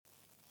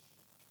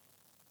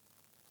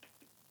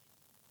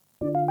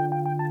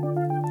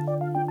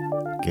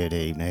Good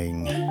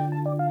evening,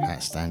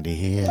 HatStandy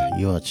here.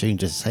 You are tuned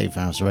to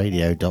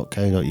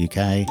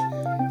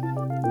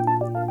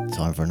safehouseradio.co.uk.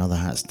 Time for another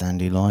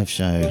HatStandy live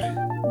show.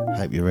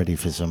 Hope you're ready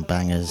for some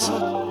bangers.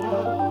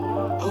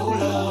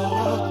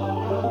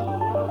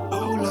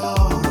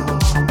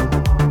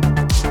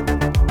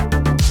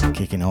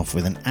 Kicking off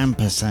with an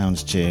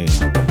Ampersounds tune.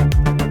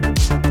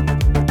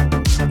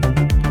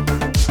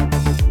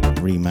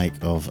 Remake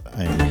of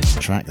a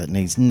track that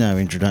needs no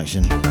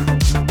introduction.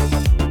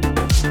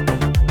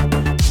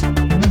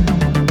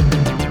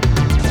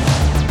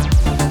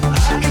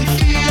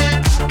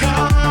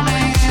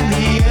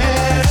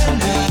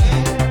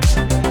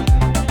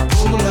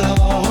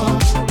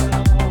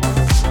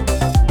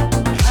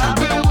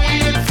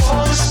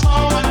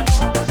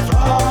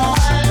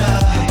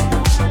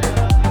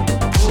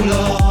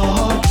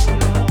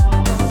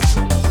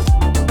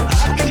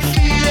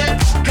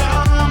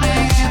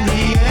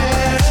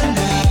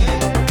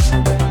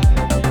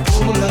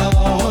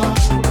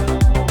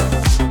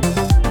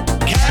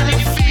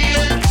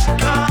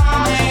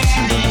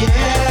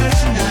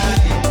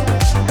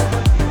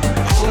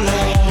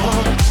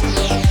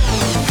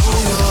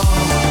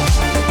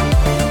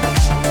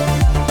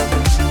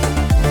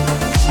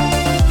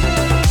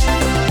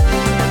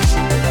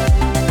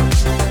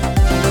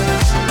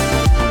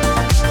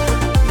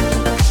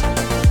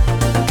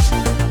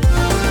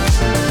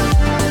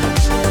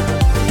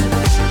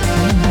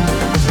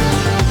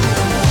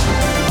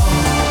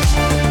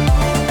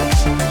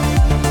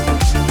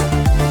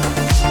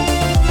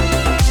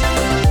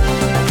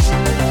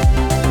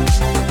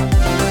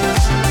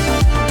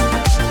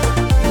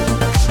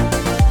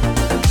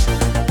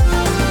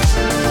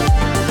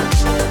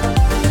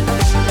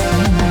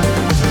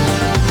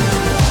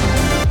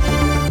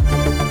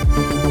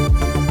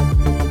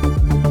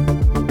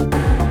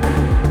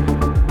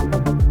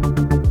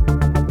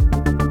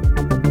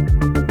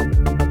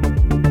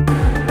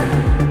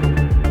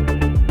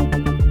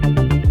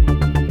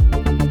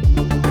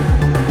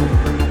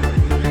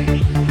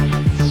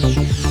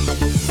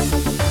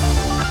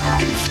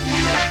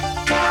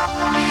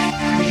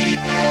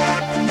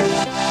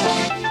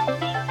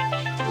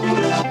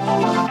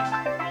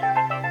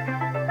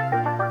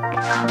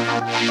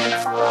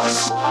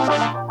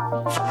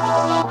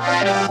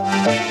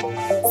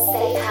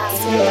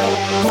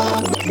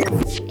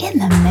 In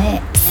the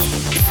mix.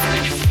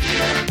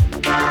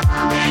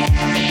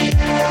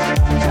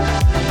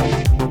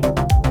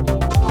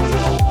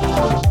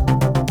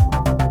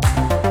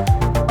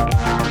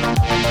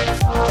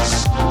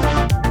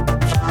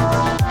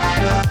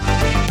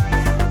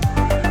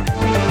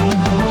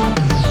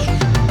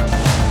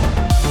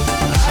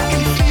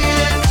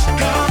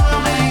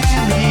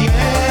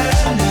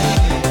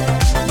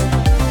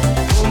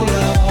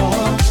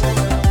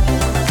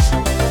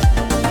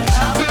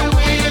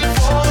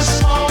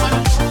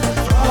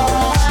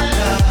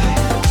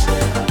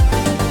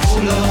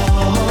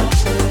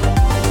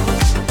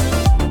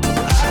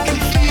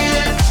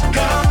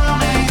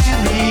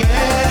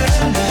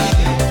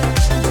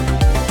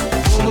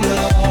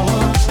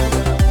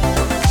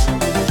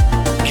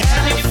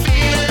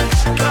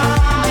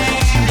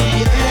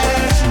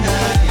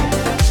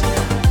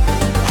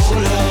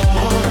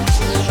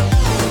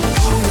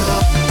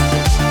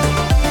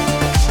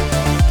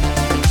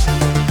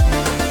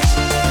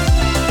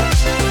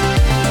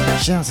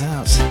 Shout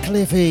out,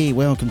 Cliffy,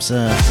 welcome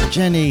sir,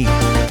 Jenny,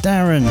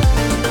 Darren,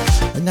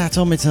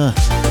 Anatometer,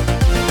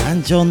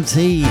 and John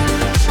T.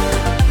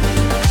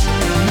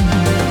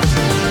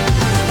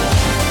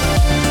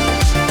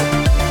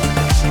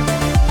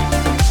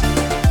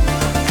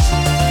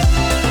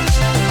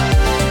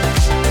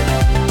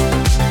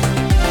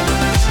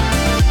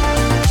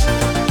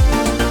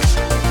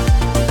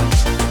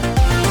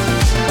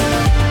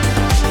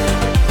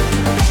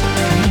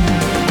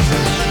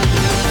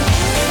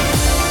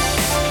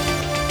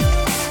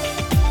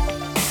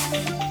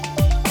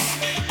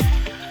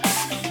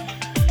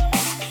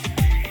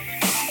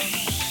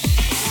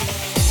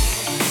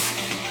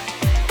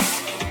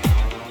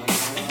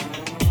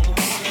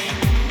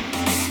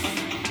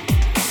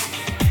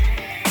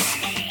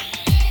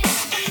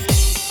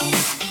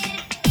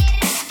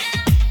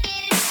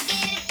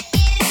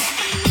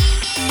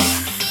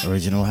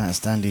 Original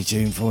HatStandy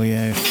tune for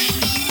you.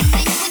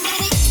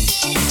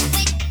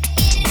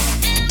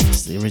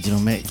 It's the original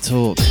Mick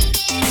Talk.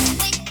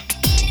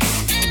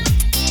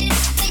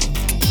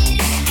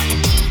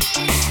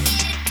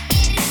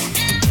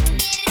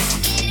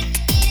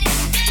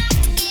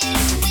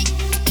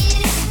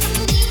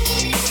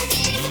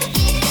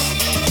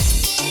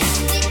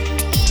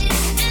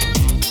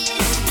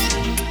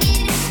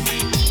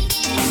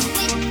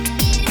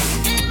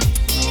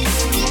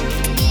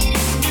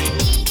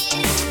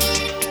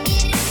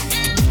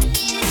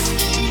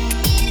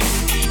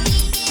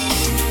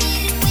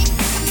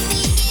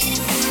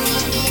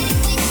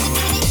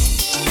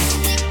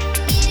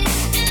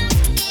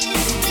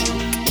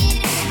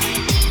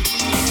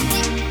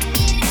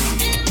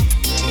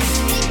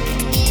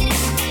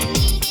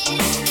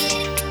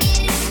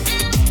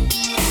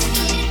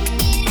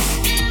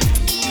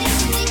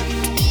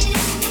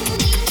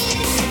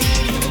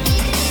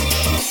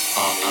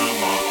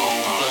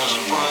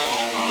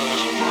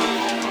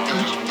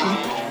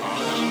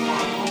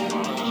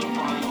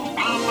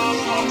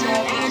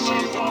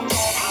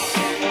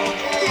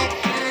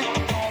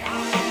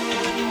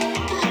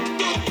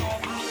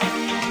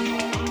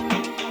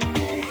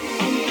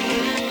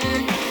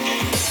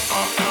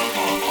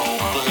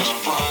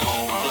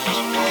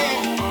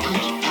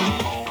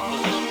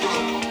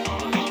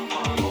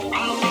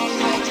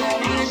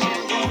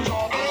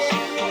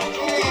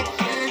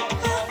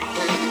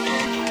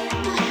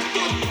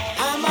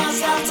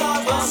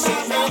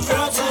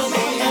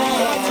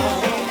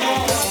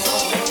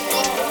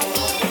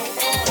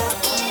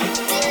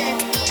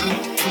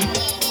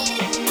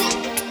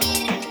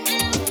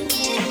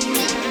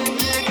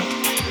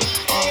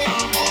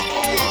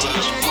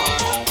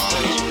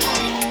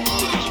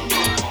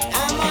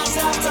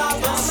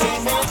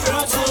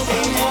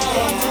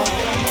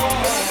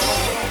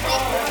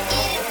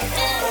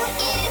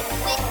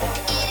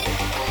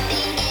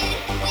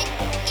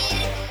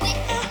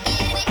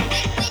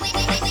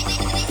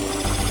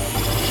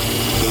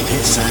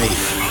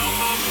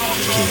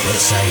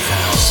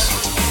 Safehouse.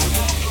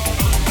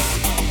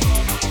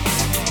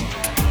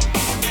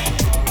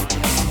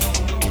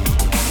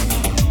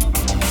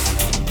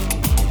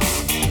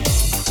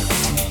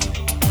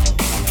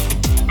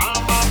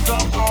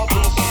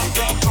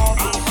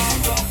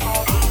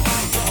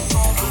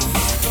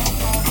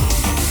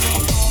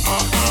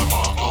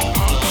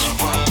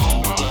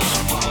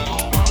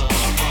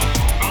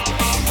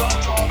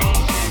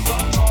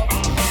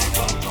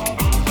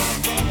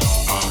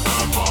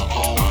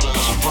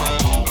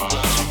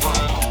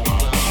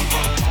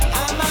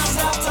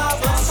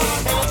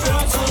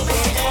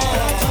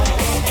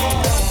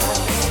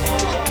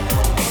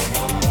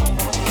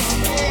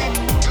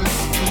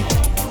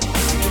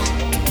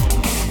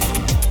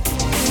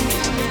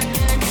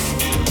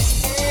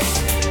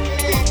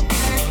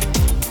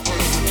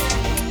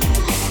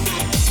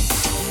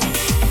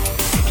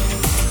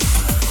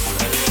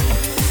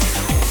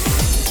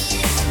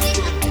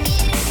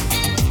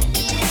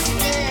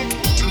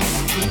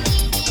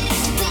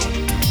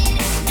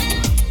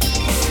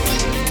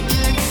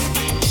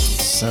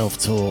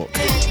 Self-Talk,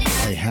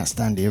 a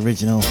HatStandy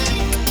original,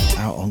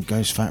 out on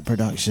Ghost Fat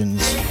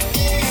Productions.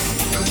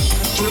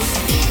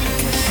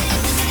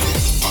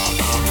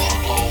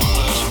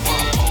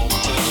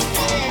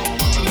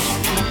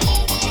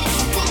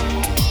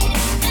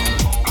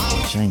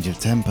 Change of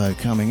tempo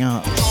coming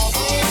up.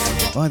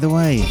 By the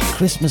way,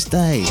 Christmas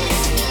Day,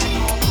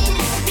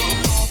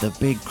 the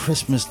big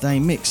Christmas Day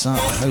mix-up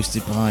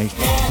hosted by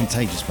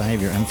Contagious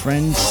Behaviour and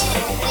friends.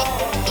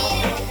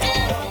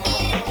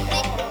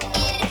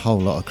 Whole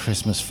lot of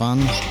Christmas fun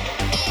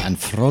and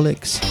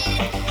frolics.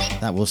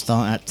 That will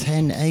start at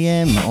 10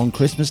 a.m. on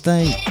Christmas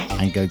Day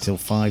and go till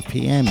 5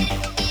 p.m.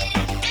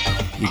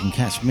 You can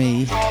catch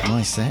me,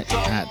 my set,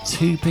 at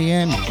 2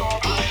 p.m.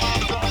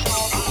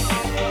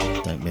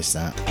 Don't miss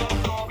that.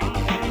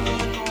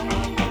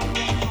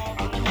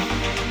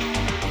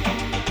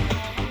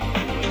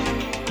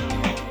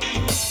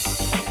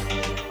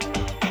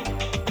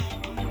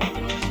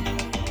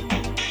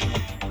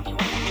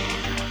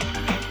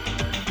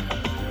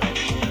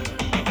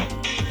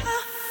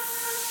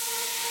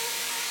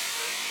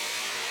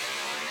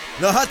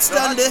 No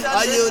HatStandy,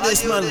 are you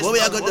this man? What we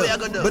are going to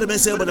do? But I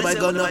say, but my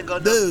gun,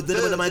 do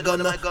the my gun,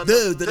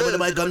 do the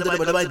my gun, the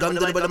my gun,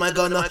 the my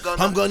gun.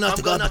 I'm going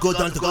to go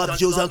down to God,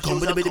 Hughes and come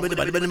with the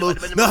mood.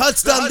 No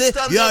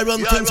HatStandy, you are run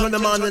things from the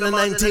man in the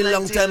 19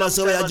 long time,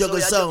 so we are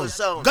juggle sound.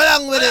 Go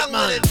along with it,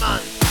 man.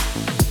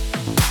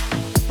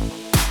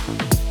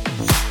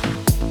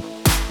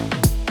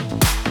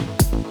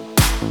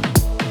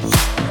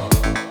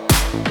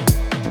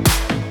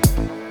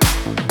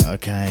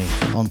 Okay,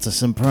 on to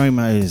some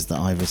promos that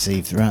I've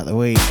received throughout the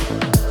week.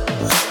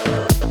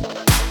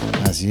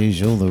 As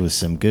usual, there was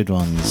some good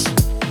ones,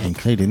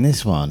 including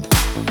this one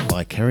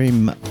by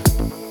Kerim,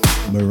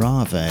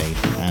 Muravey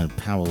and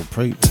Pawel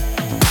Prutt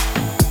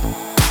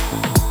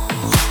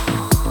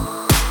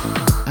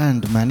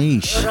and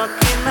Maneesh.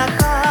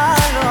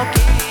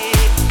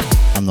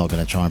 I'm not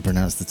going to try and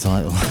pronounce the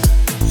title.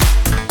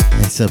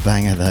 It's a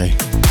banger though.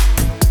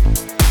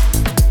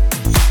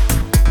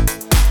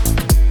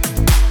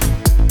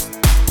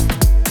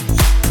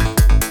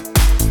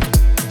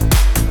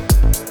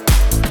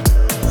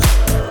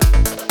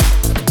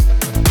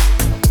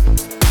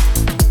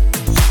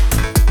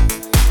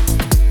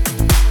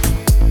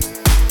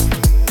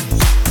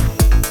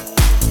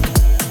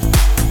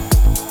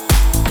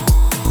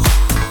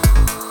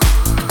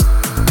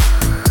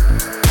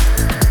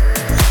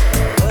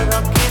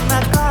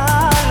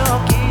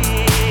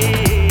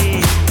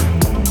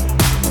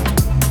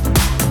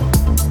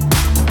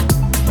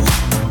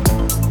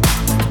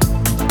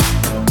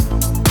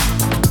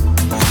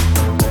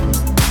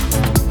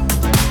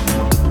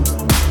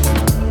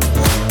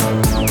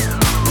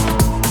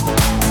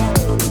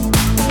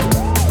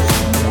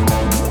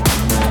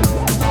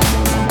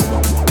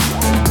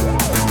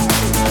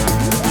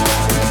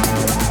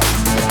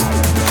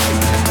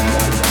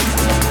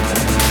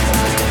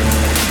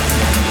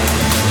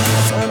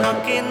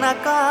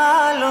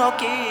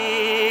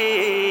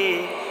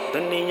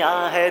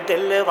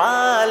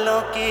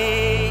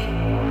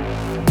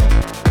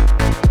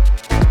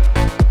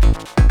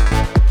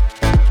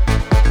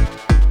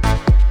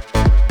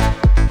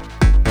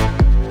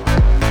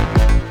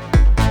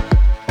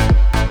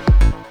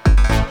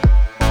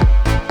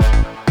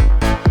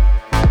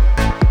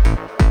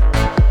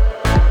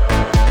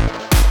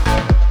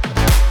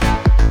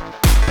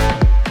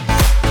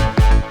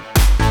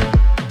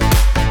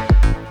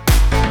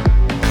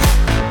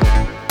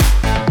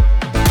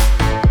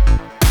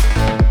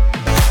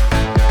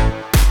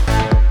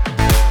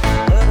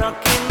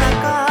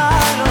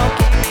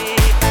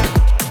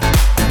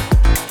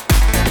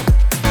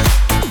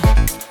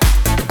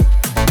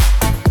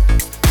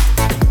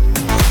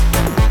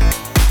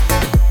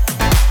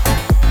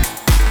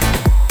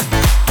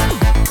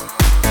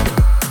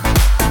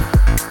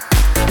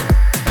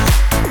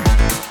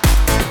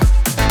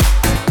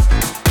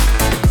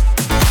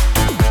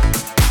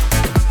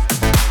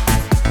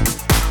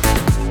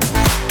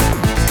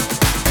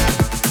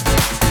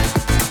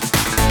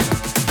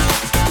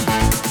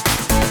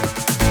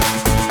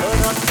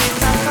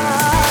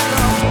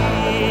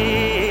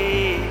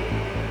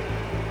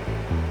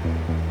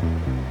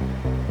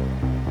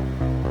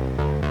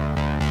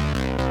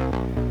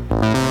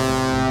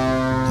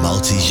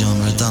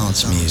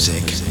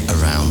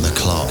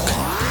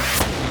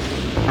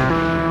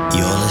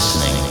 You're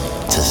listening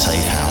to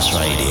Safehouse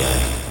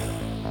Radio.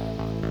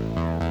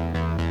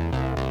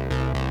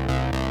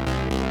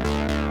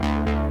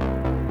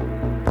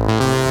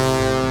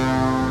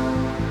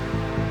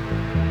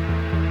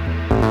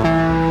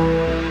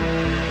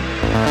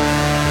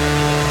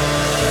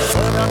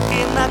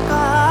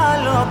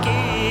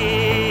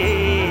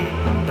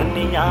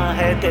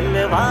 दिल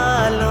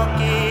वालों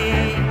की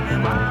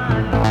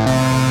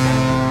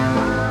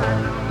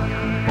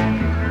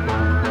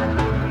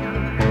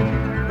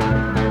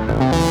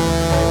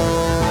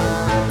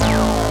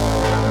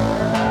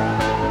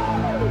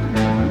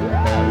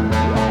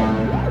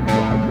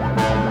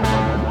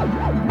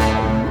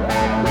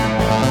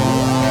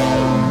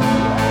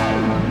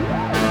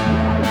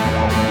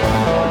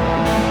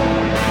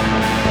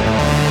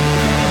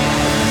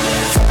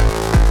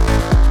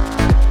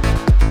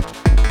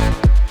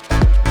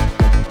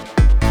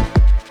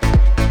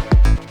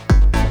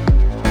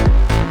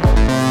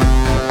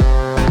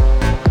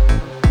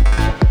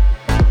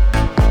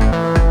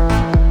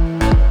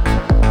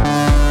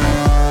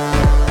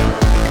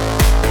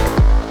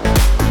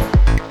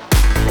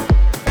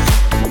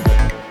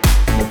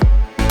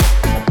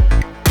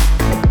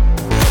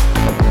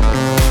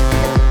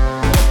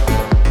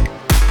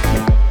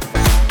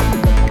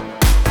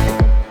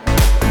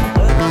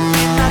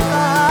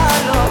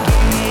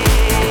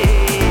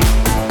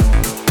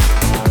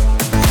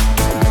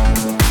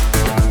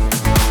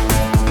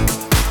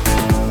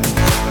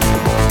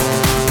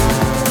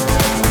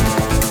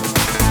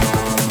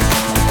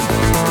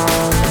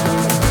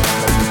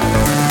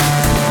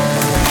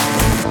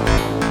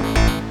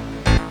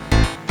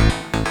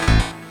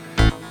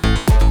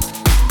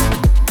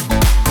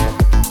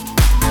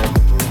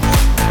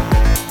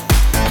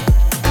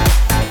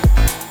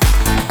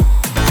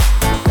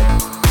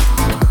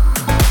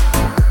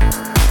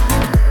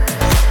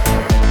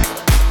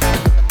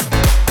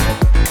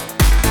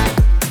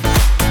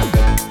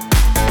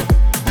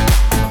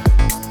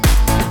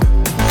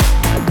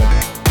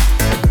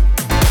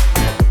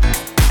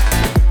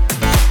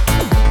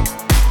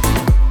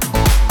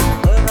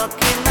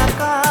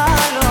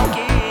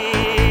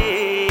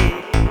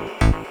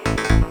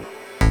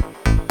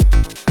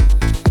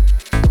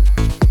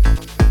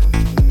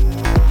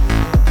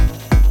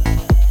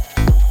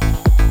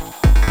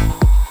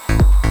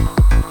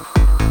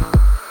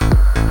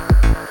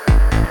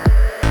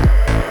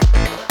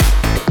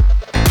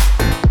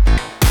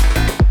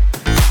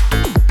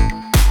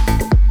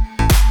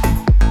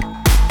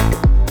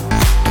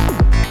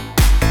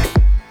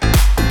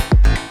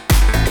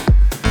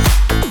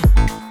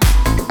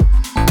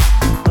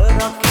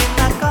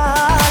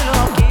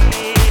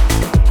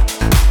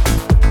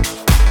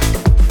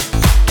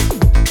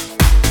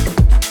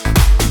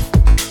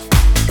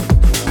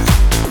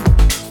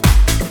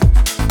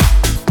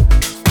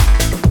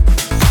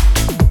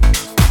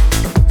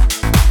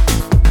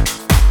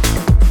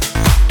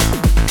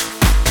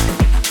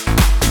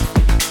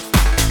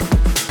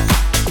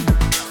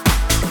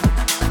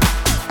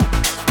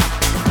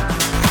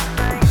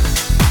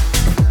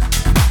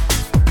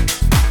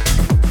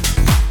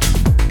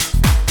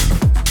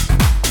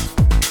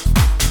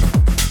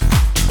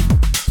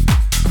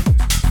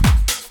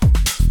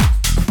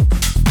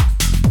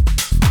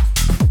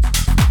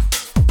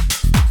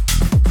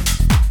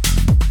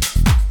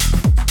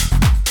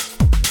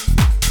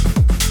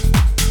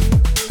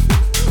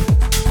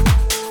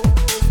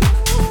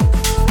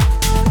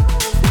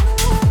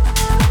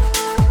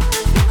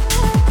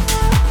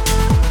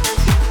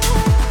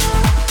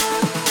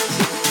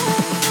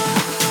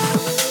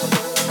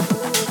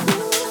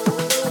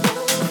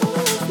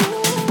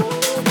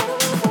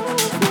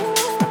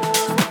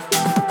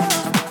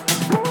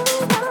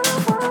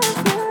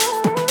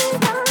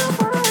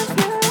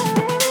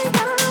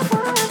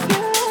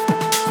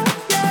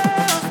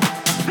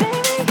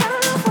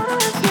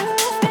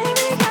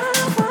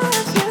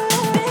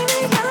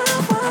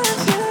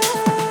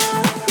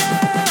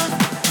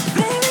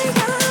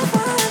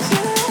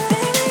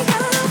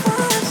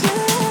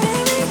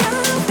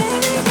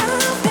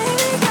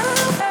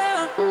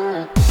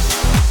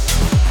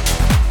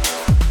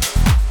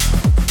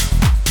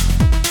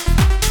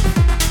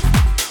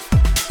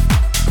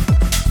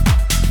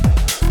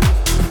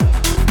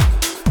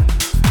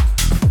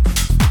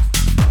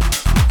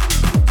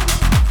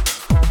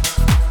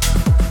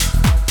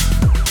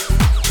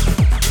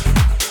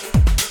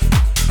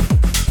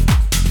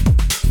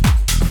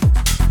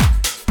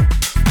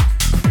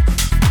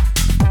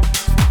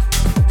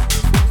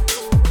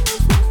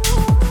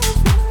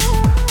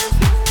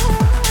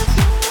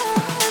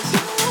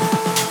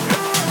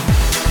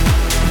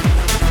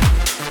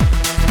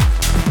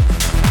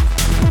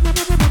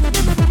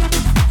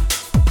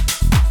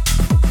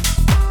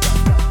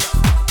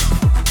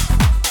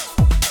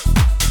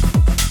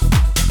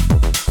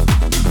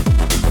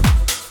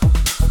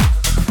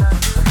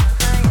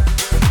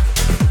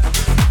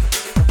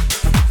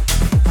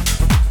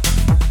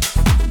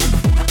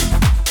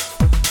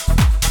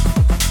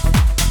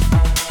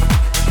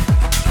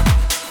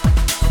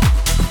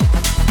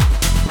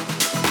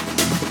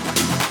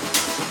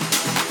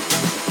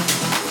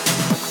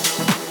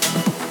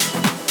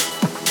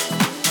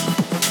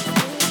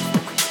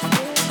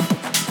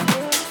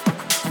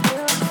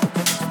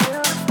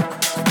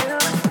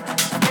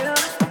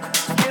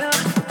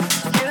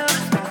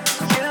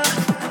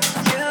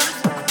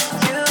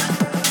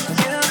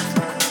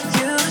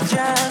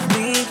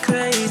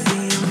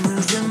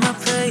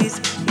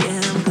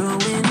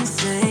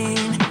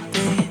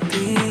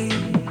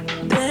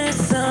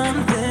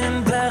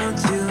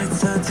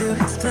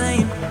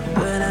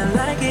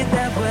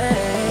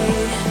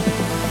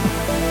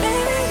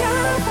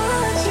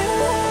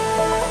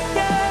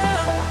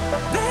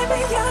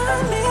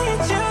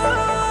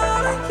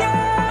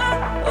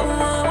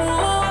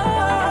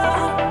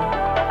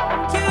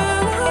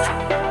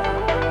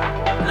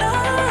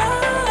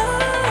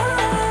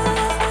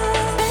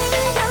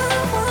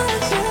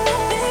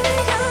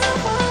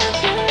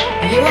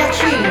You are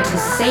tuned to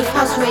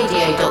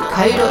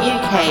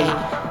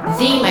safehouseradio.co.uk,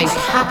 the most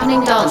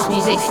happening dance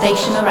music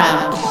station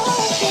around.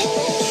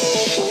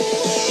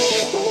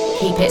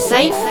 Keep it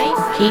safe,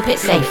 keep it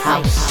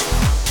Safehouse.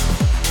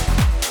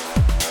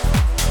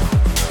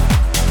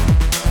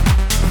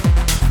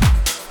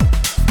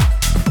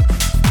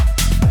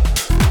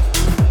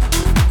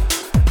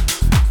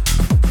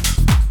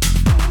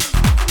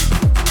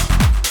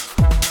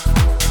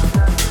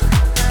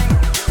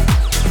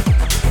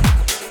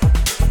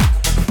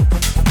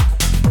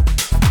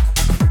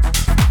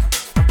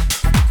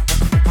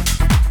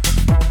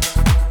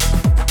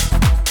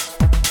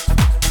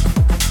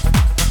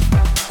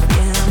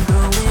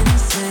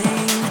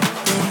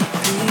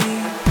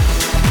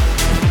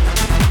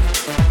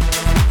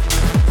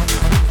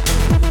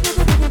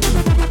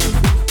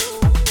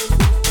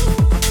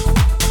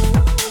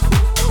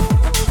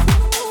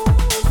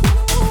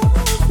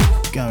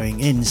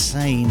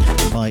 Insane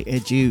by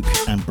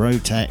Eduke and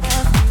Brotech.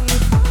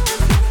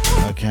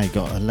 Okay,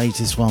 got a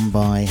latest one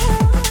by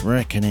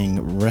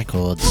Reckoning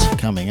Records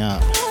coming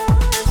up.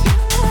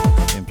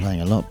 Been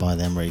playing a lot by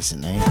them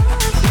recently.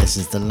 This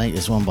is the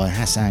latest one by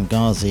Hasan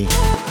Ghazi.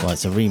 Well,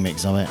 it's a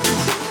remix of it.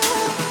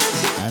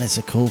 And it's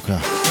a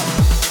corker.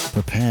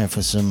 Prepare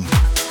for some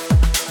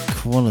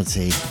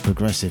quality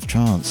progressive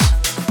trance.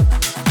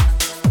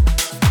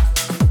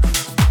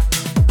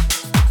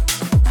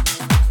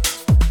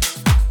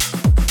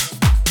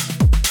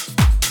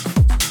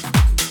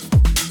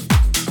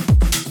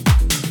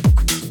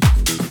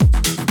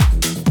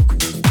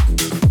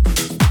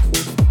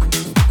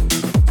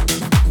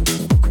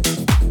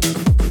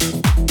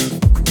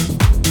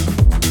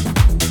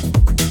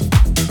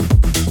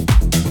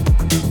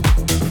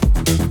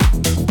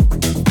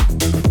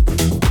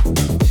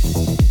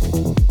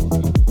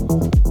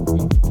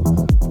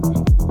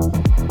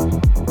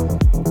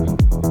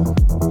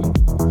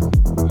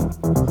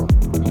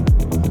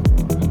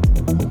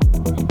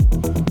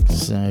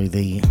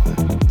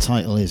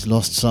 Title is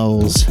Lost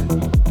Souls.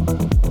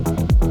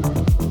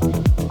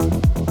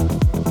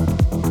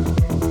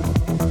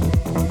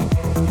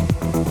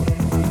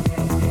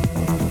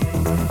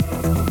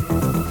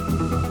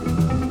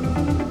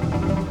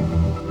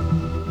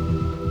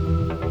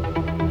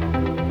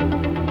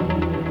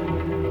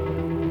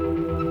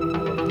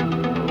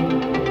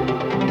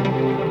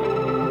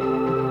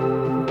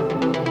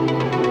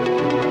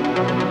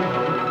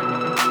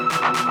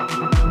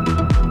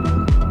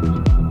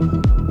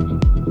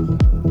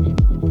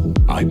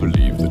 I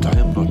believe that I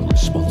am not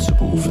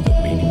responsible for the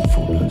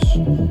meaningfulness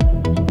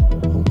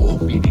or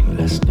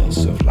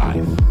meaninglessness of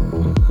life.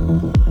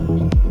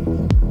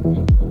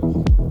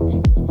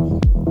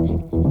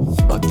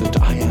 But that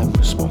I am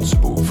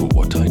responsible for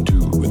what I do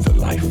with the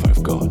life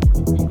I've got.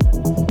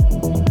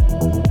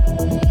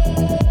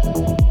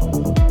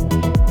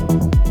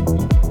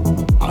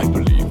 I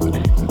believe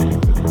that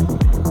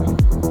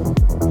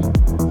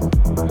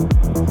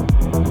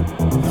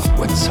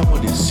when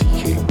someone is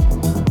seeking,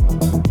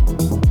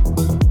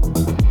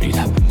 it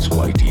happens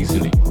quite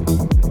easily.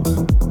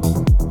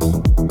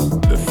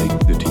 The thing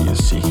that he is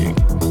seeking,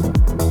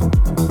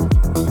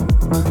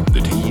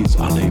 that he is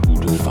unable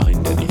to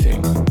find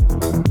anything,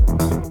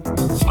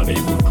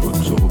 unable to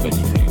absorb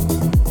anything,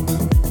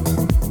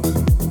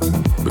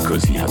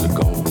 because he has a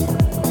goal.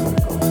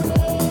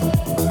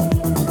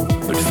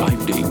 But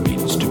finding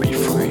means to be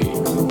free,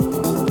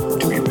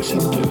 to be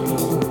receptive,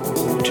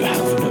 to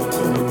have no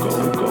goal.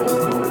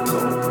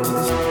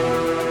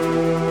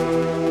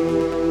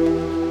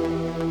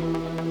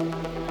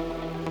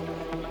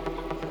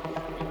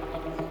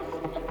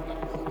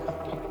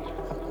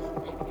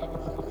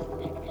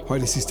 Hi,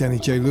 this is Danny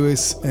J.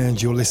 Lewis,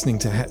 and you're listening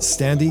to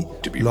HatStandy,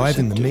 live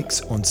in the mix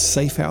on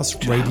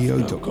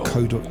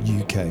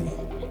safehouseradio.co.uk.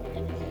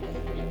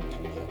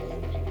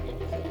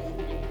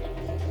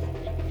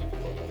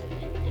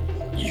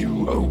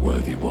 You, O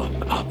worthy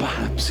one, are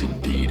perhaps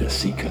indeed a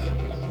seeker.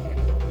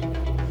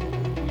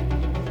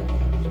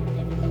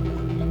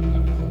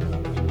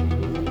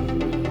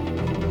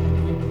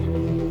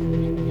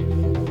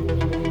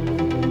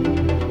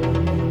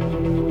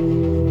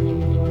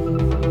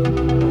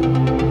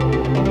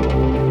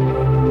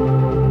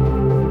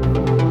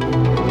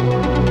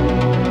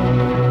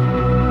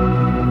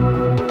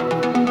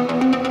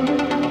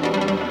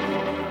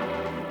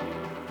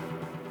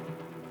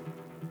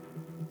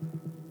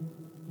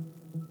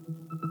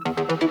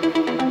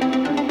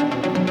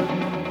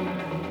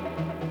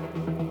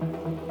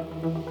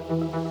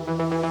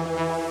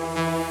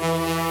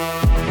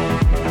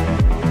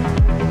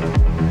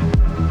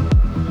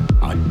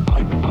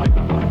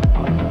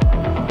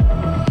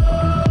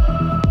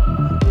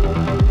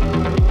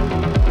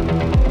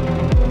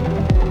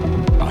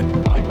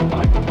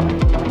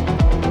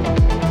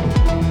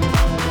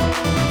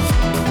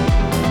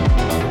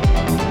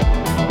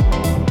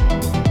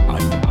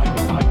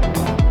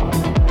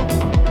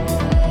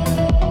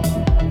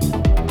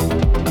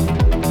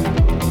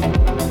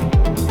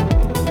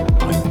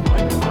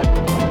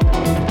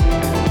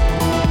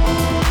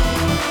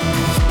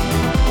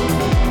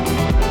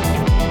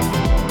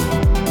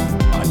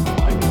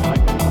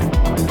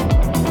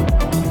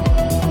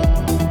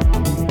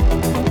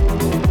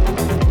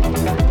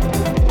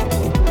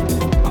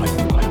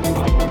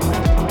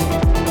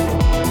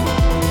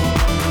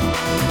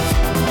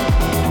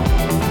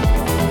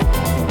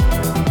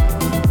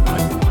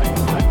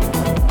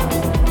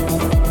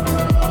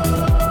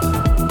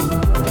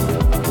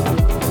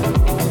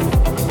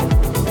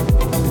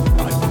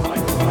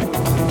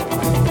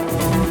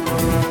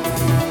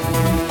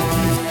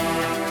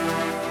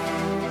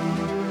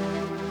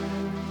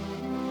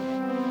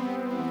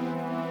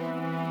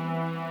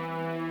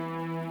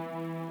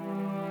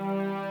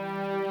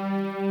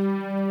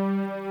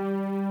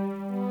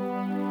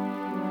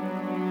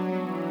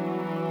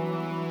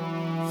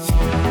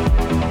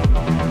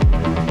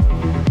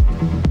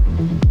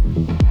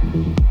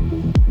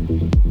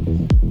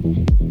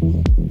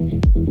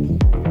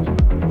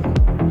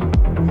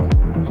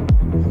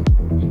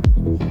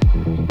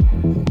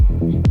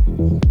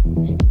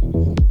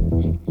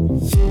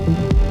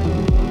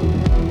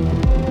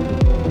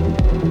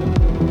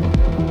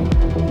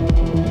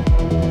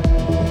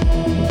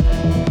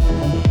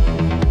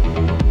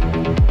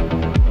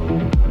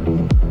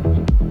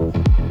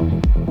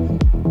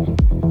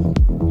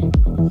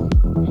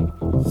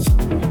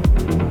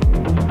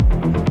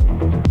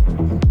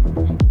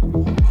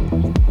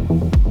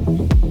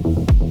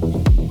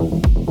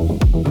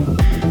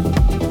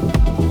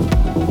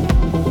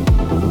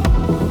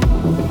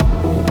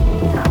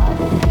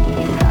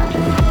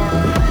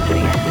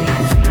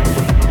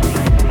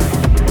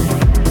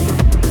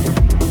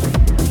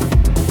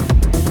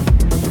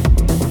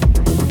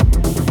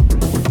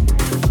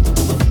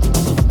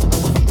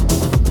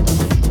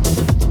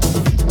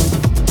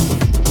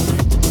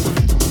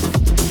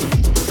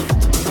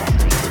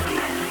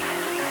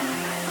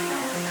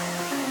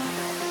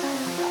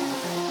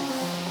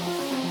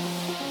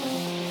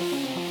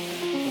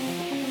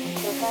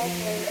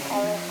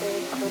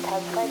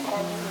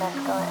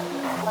 masculine.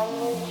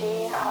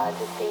 1UG, hard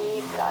to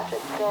see, start to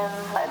spin,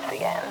 let's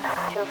begin.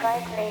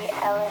 253,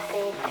 LSD,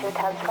 2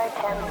 times by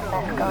 10,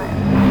 masculine.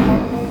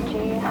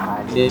 1UG,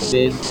 hard to This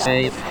see, is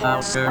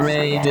Safehouse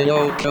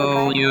Radio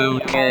Co.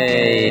 UK.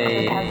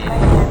 2 times by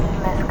 10,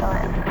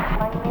 masculine.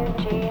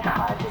 1UG,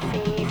 hard to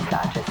see,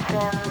 start to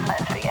spin,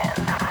 let's begin.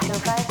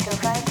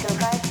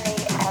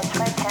 253, times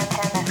by 10,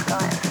 10,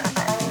 masculine.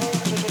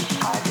 1UG,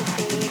 hard to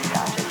see,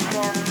 start to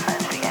spin,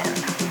 let's begin.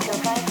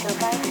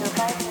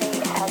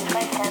 253, times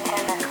by 10, 10,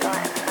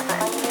 masculine.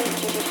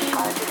 1UG,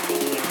 hard to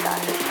see,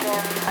 start to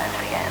spin, let's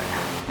begin.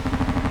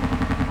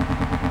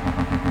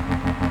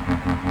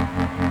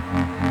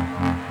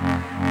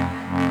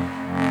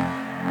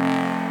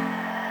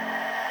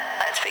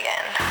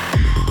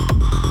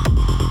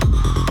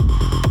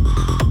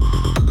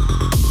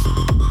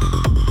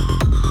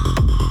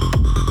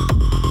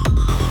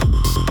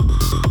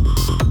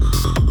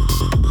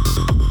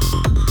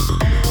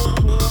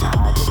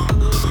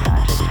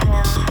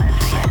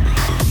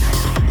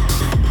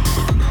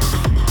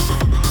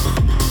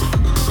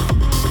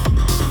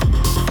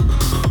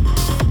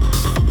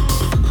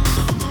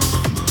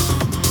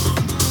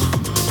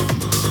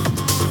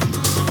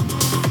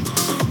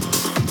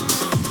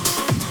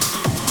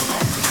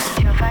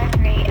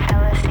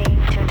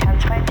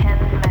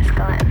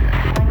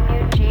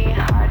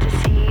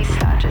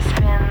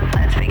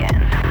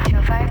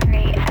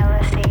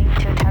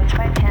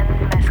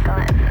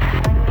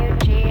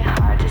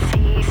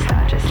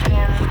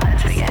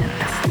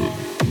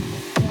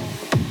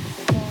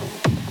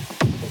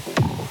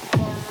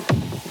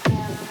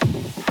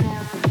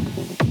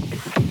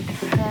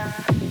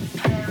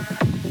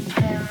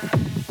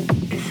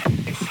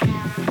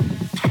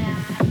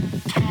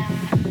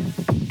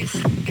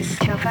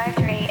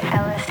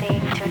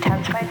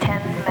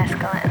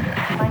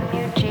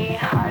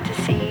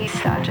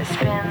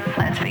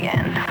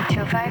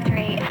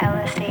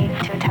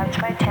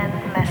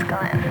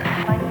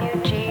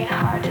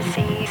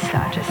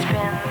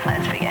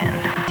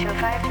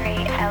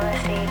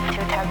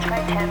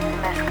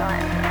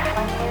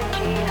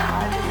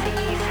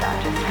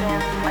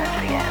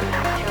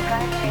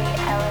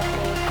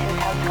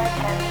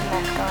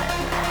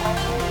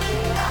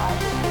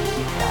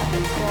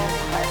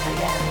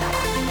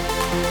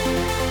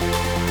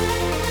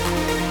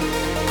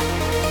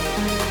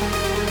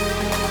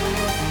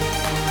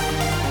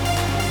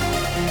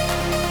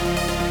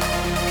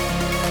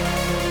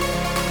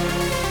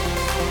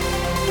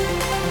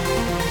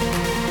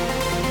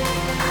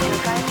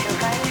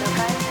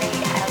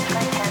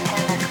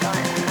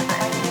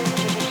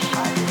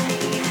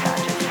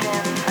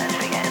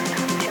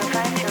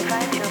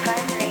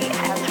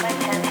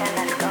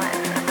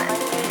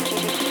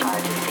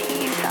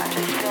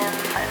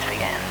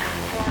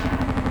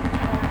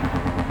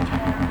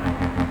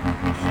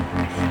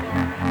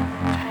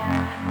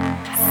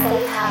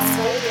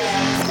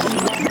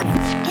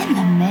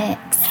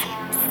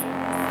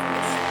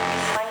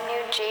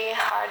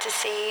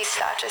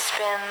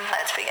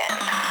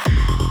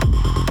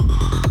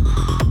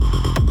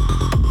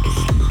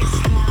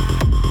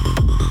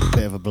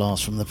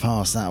 From the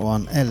past, that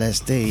one.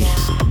 LSD,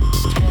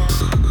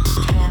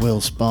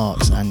 Will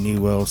Sparks and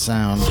New World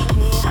Sound.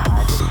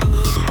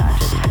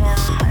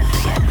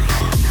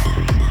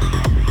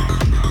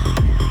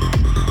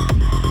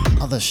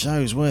 Other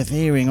shows worth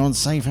hearing on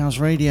Safehouse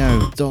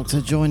Radio: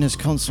 Dr. Joiner's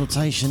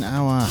Consultation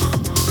Hour,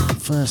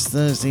 first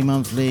Thursday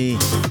monthly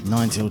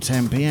 9 till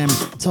 10 p.m.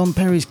 Tom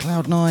Perry's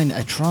Cloud9,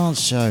 a trance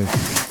show,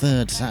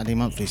 third Saturday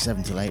monthly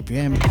 7 till 8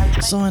 p.m.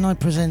 Cyanide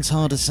presents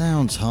Harder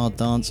Sounds, Hard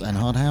Dance and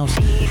Hard House,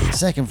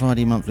 second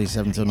Friday monthly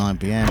 7 till 9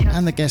 p.m.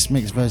 and the guest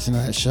mix version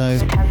of that show,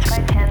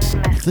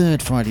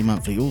 third Friday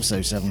monthly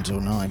also 7 till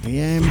 9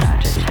 p.m.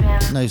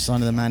 No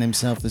sign of the man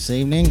himself this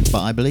evening,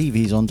 but I believe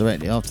he's on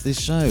directly after this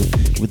show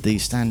with the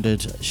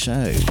standard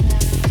show.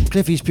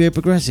 Cliffy's Pure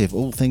Progressive,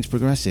 all things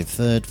progressive,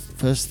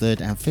 first,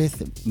 third and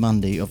fifth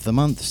Monday of the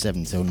month,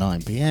 7 till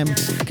 9 p.m.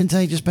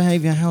 Contagious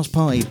Behaviour House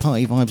Party,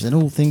 party vibes and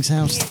all things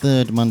house,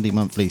 third Monday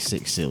monthly,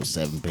 6 till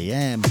 7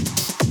 p.m.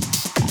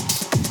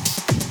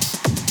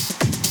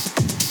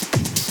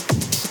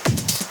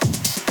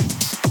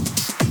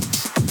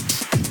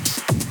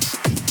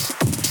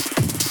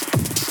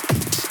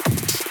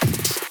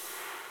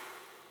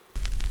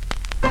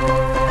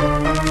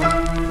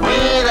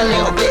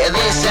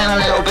 And a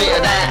little bit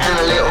of that, and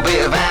a little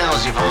bit of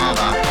ours, your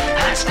father.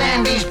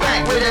 HatStandy's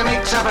back with a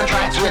mix-up of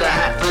tracks with a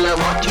hat full of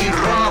what you'd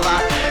rather.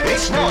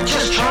 It's not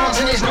just trance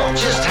and it's not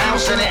just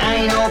house and it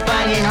ain't all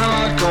banging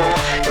hardcore.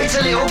 It's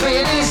a little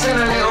bit of this and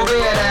a little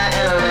bit of that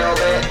and a little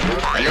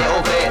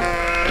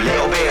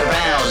bit of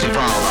ours, your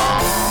father.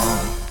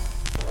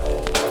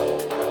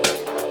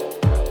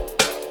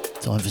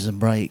 Time for some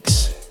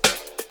breaks,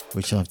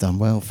 which I've done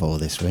well for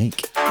this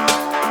week.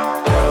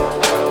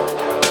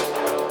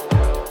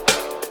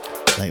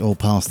 They all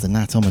passed the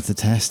natometer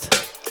test.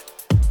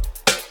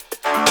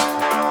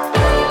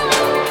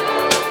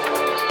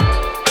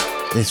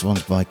 This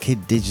one's by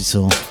Kid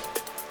Digital.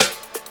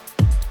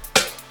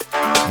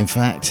 In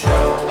fact,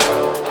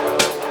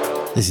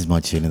 this is my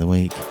tune of the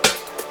week.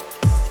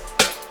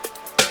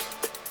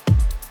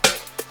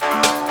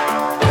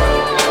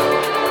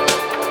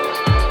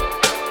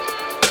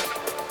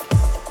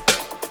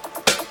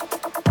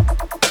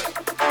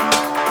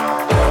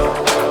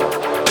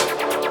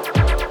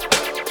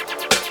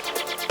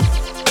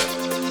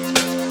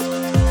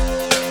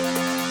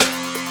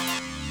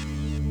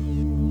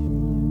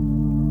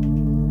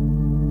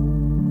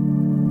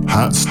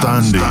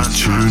 HatStandy's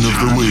Tune of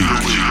the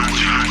Week.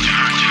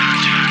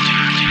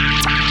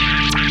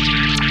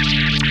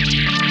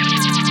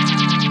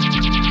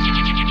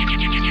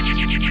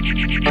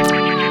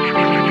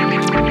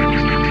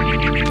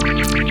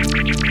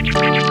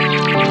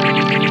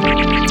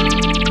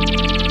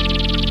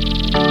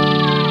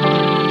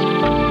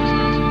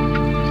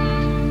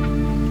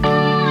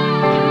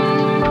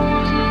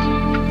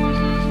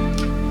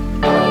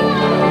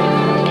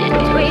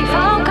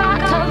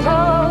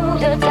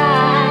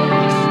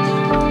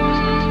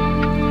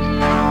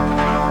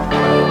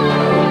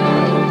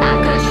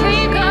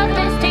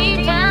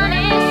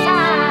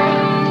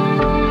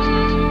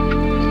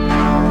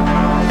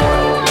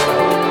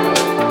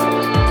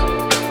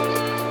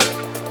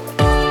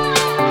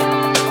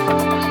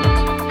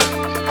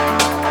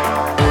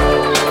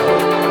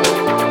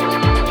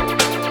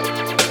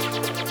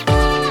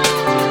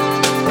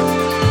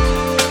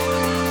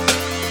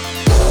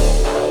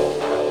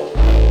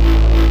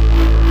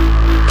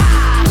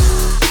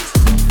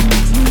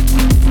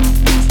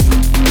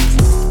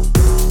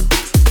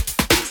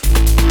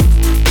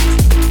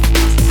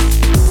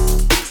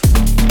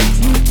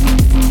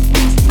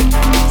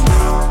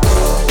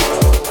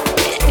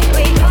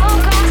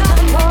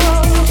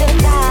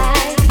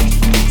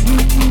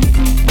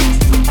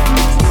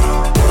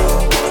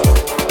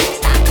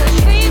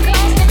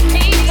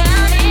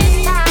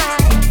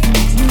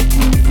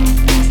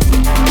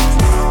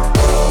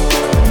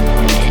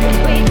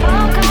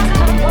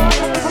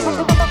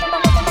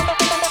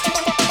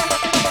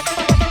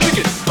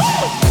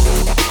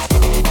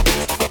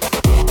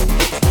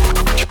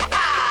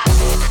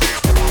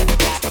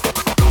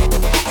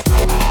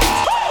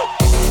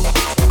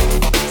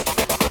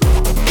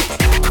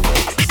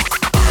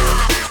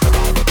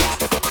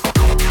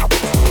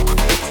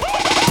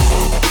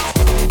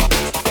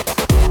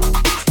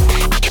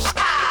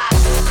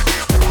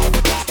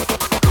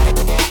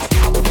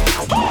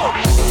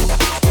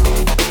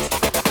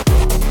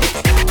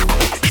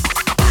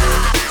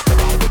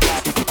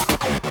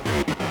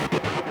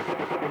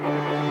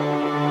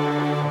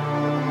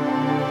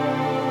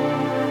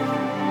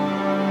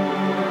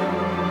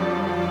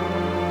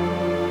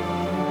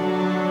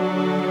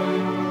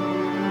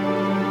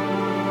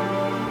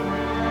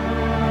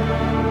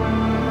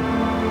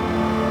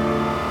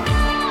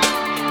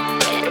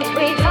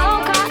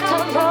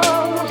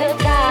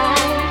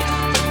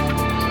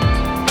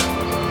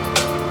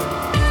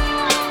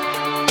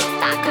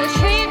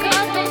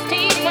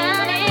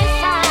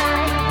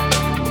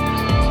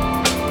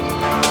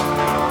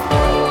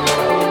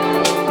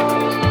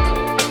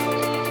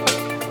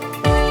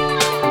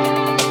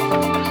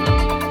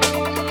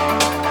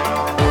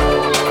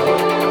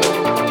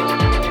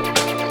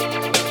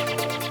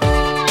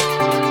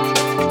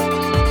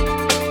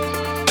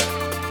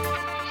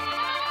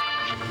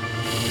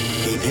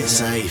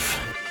 safe.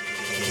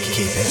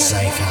 Keep it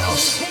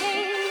Safehouse.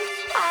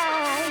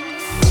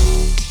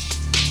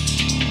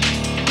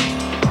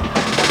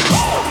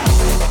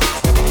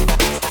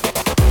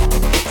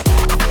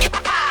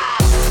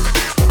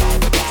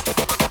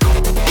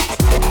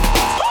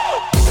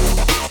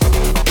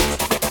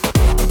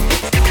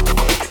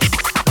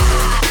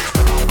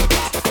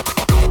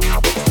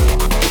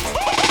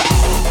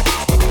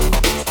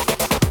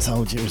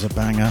 Told you it was a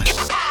banger.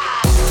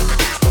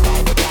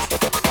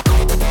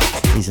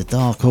 He's a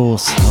dark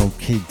horse, old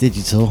Kid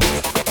Digital.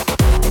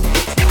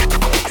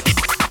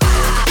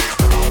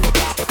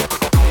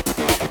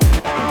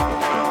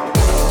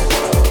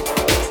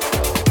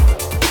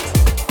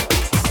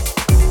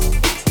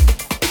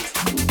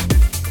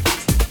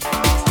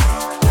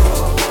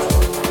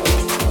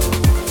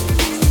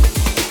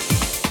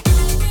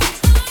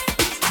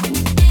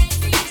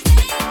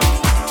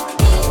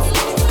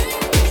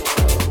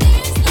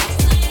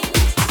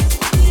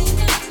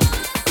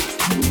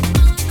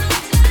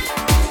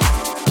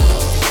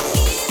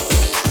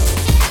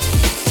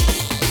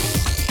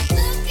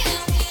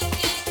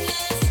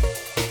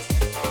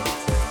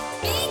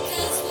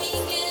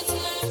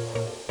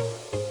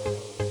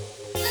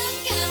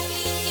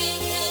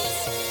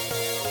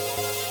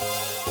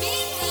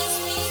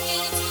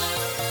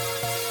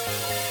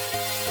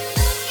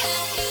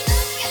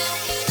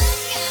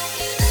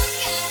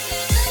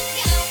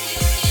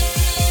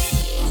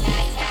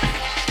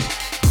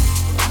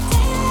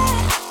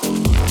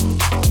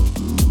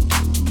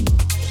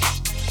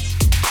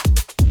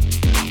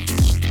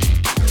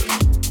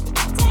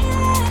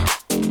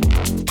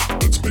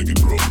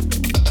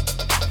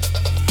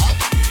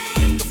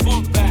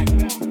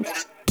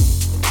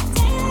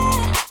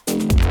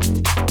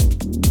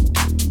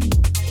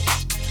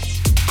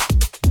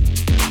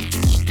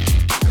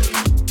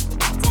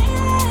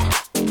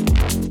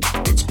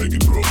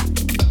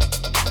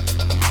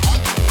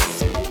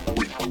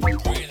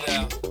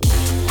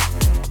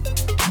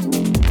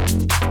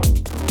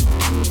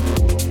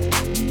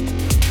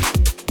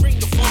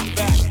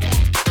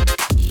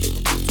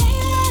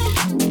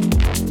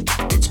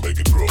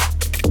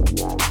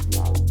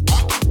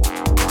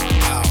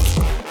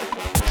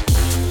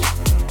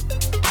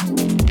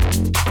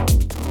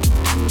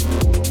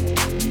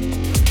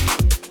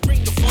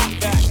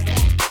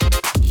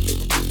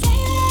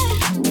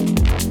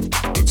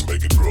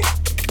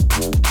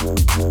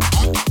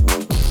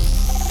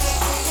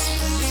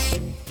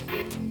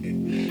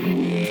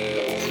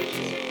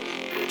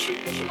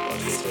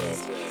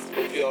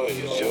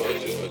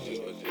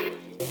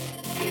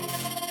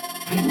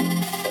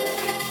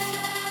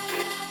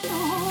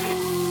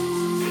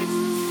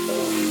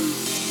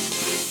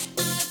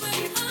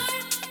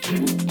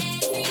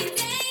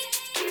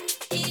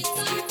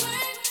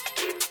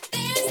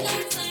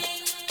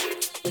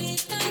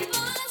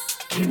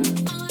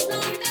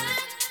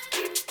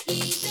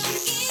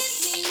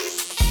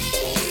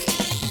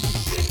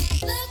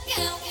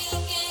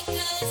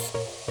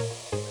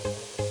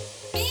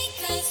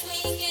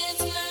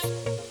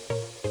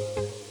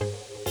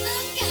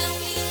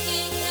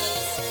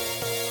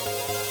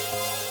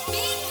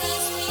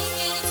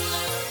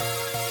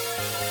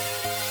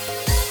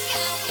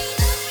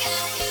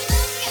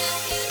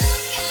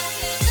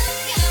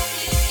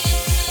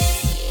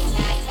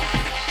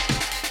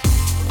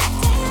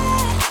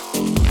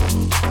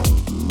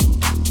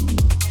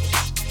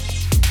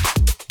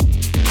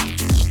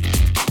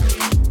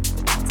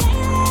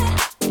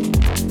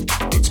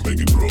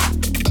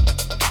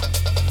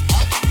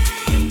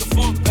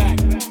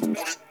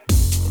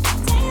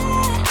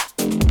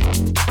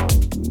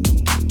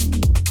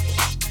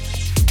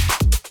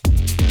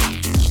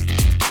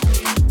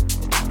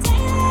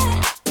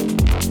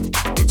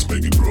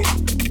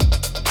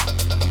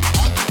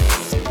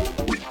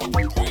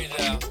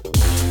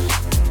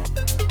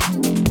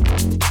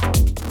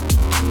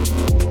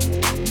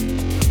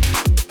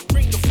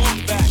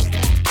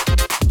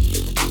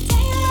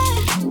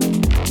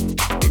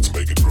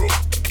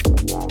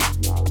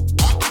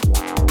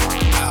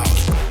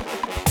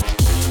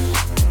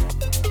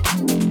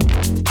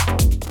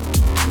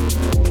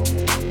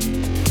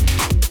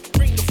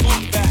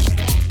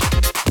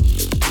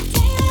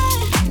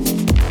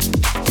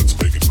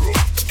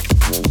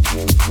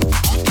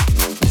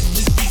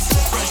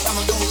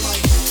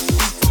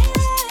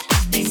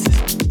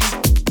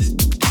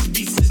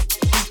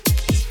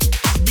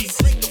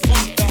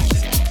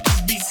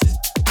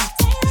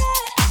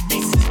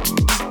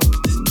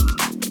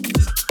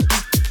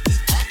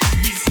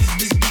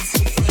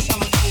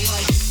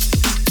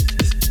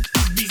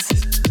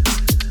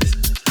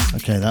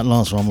 That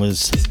last one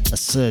was a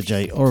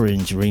Sergei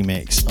Orange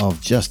remix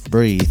of Just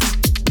Breathe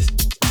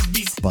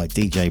by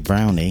DJ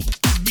Brownie.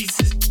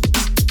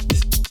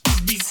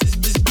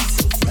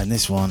 And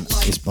this one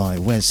is by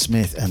Wes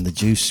Smith and the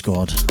Juice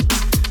Squad.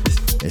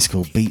 It's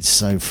called Beats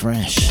So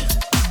Fresh.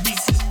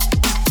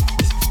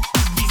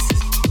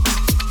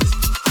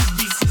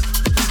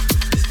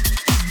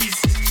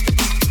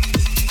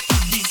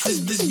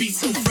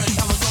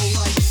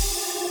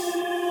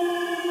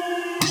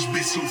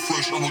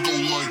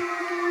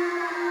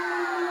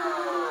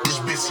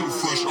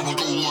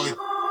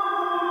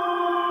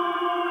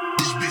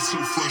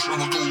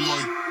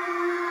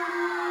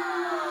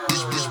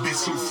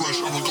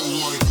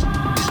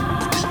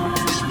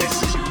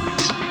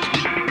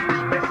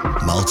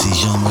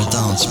 Multi-genre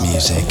dance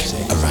music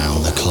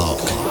around the clock.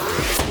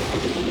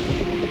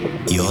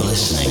 You're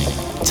listening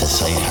to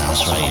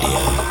Safehouse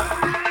Radio.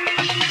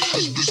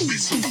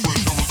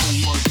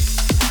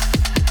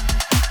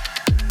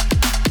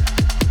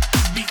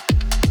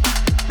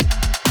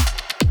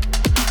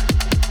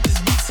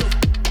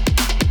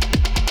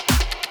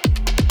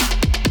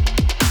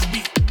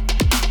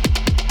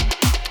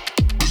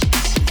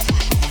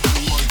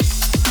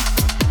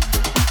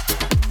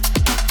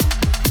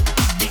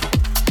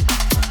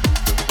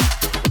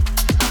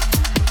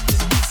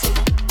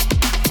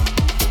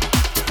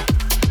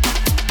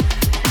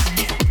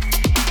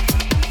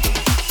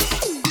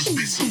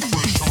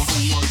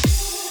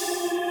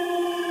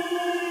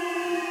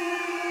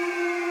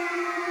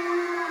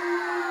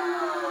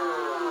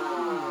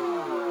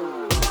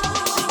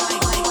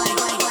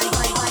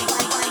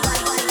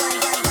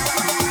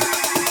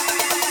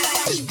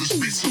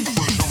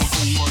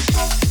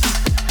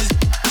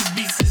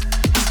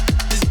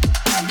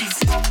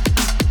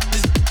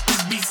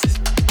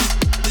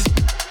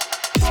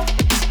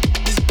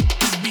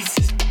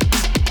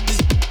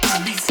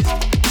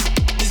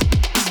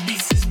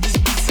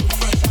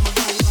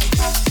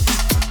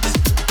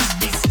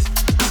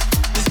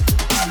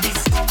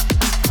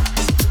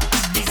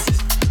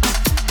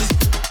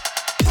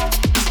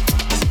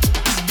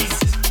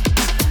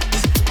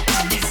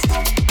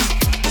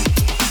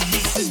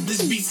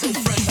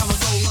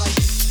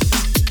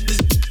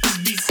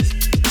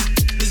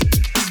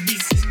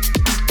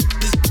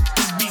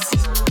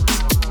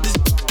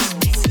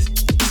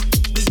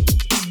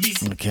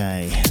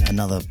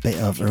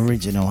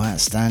 Original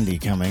HatStandy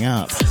coming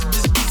up.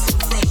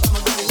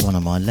 One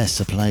of my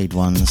lesser played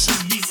ones.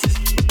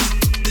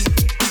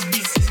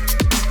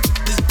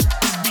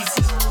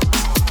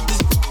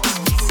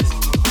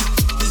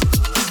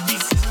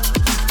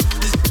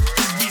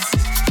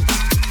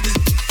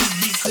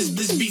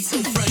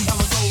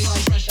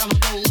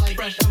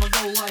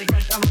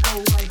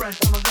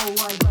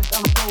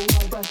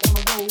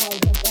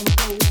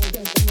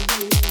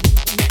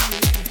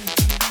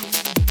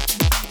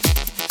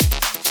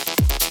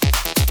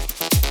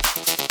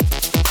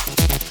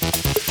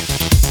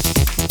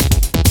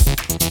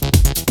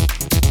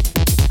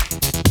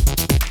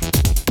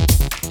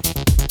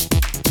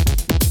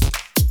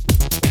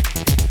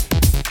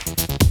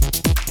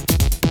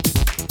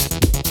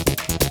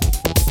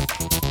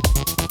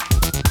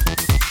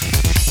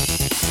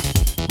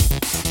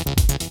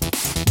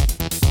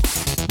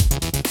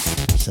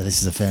 So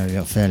this is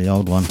a fairly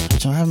old one,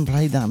 which I haven't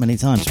played that many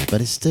times, but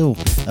it's still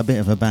a bit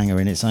of a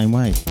banger in its own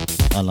way,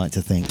 I like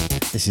to think.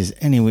 This is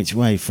Any Which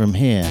Way From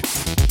Here.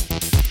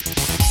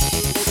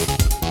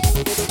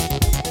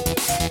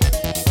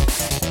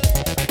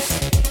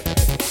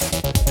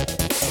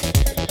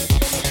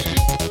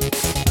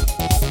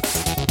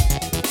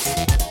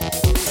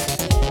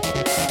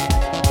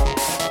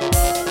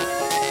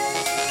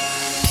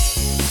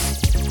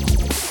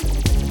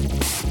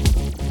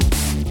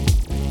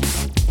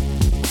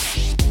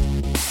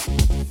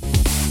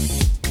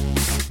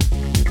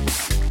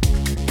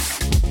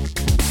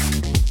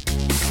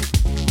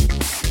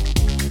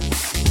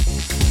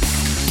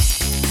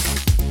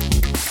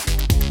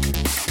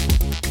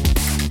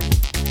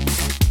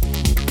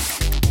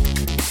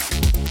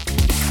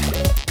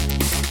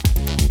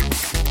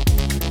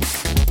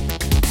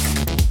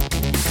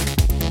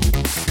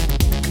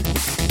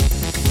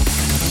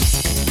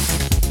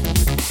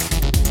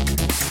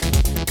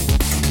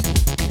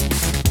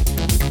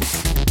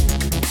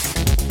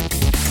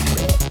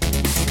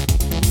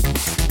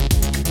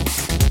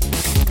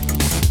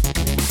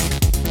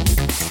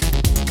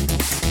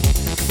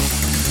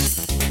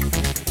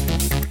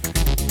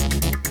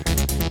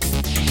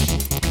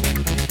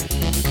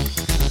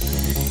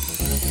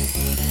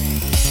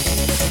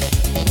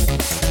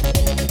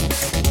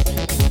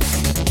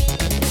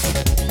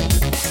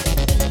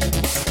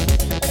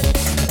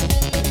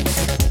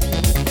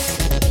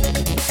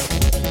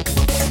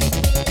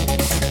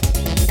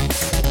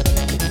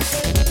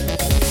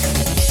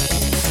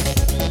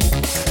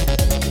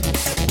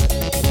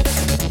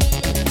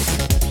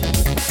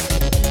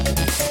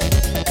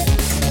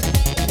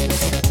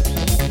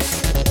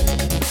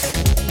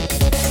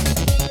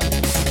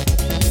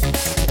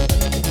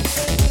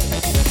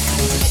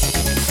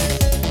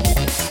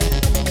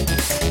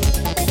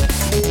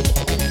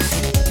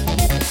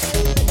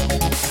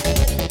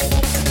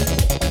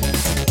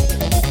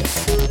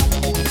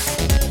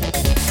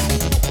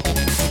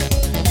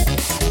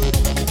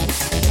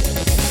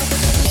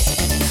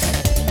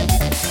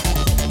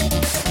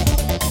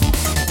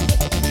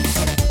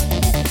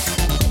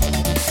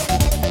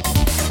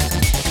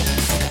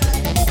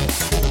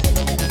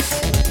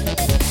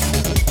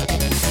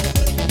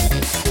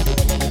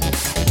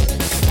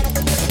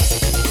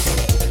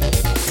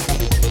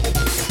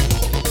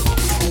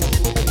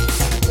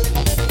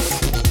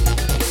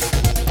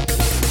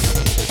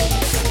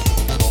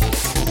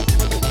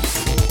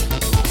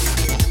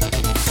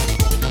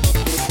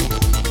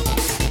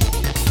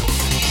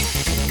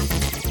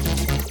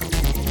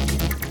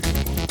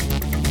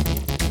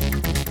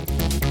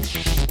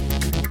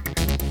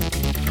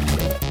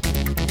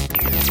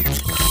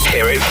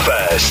 Hear it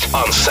first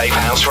on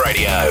Safehouse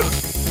Radio.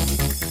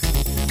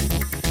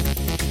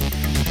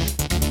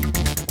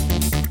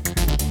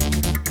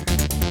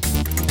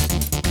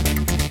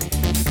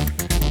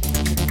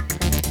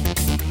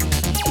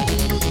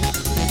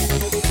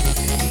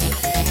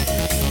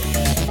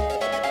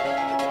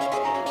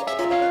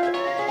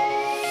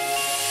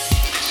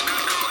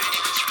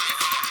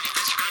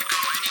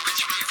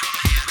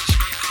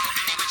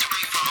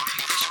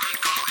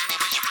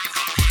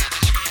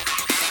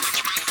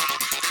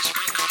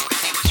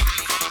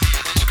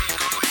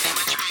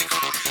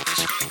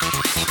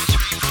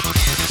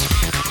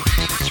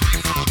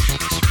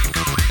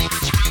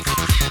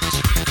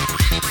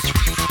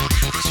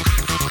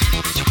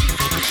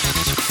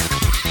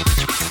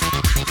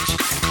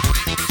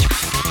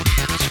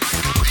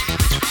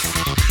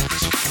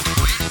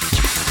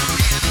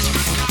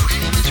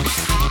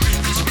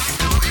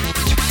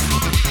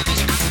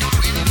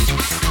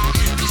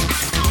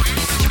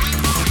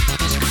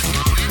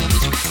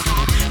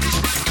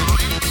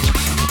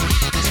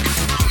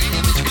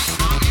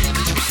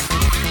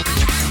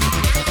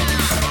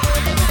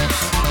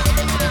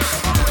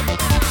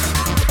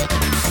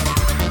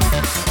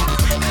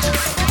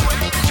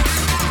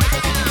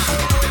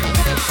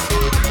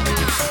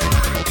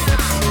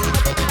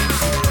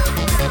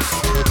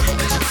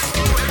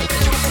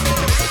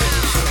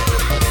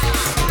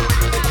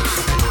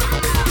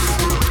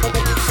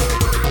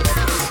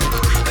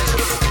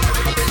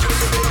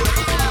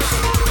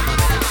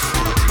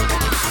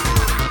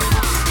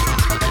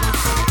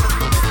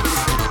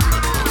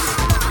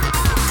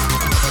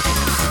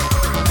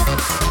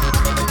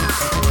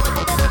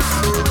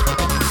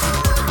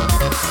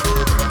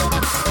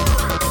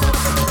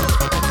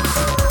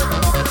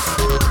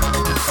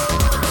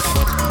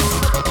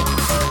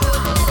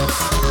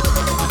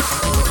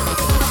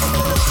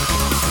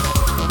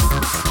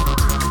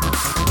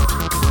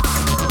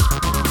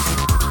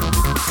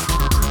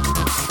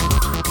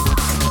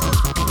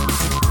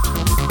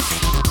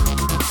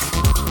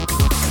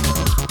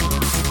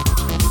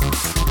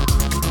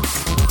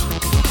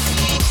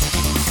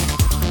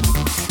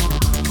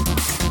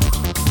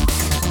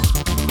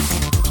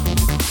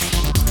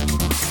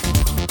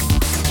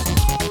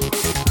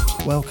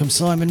 Welcome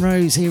Simon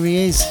Rose, here he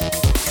is.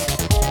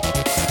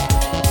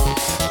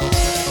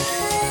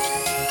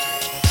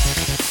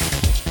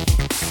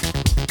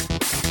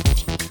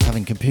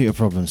 Having computer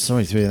problems,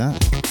 sorry to hear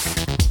that.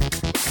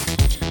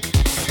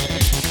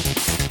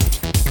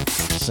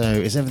 So,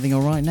 is everything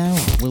alright now?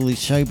 Will the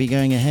show be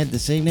going ahead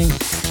this evening?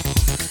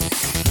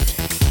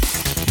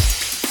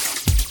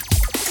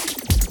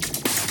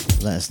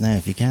 Let us know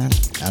if you can,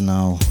 and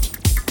I'll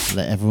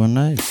let everyone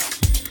know.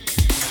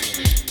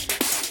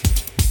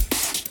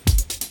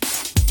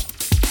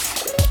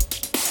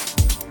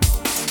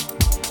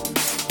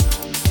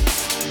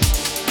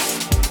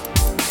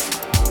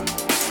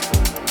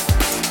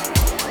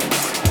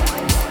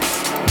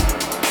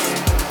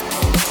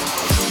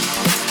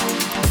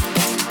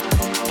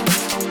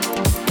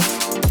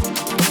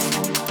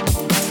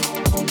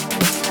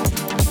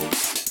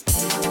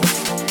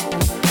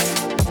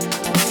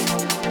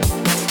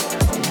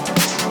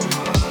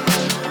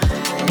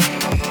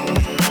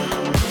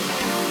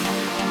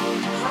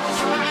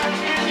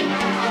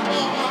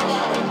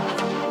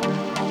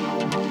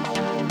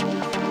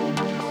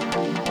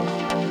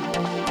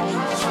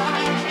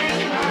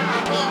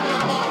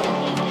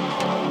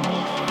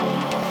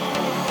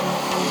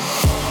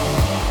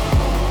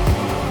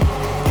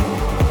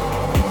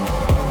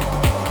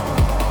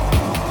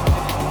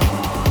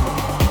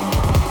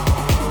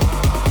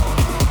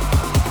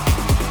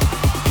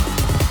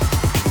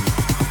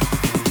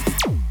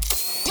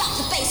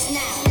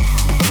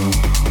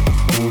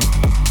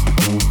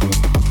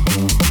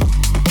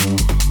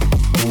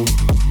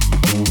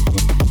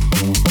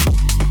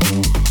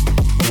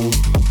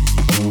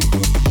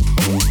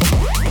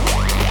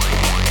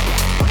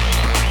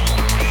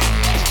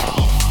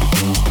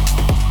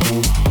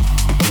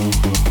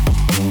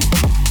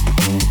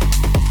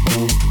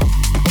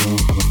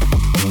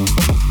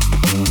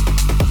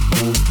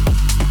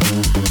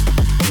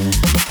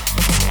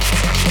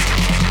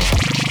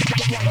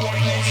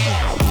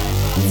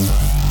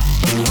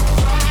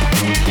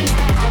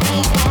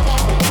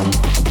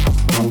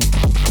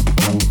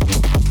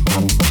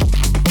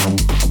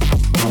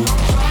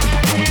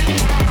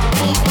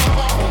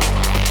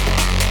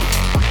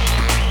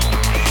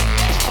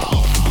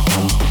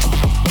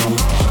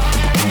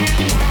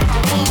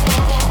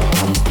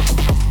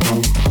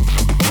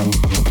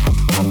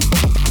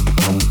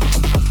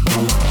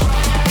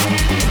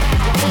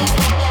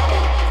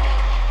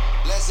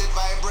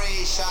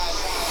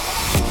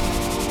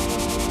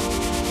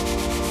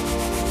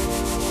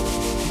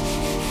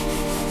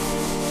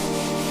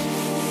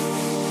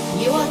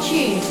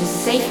 tuned to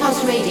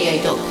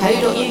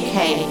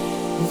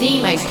safehouseradio.co.uk,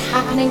 the most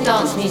happening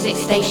dance music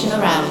station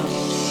around.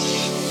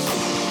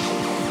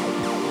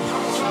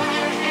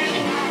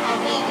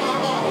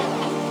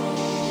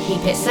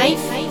 Keep it safe,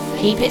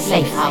 keep it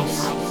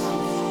Safehouse.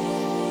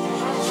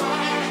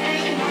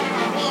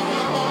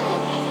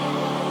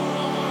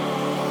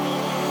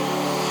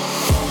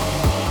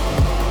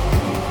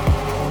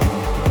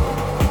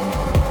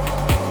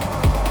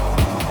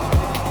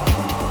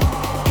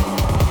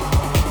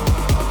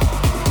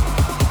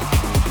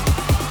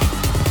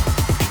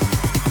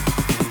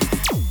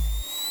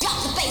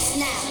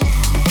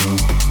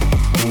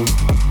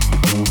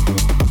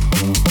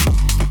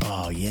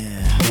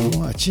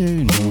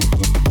 Tune.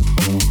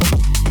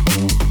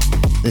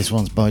 This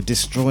one's by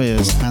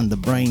Destroyers and the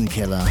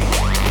Brainkiller.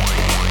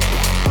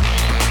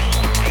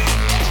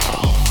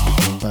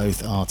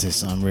 Both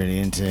artists I'm really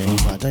into,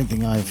 but I don't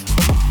think I've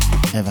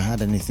ever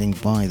had anything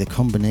by the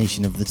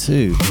combination of the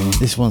two.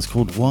 This one's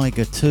called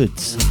Wiger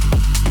Toods,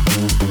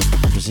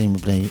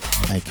 presumably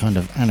a kind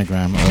of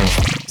anagram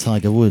of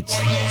Tiger Woods.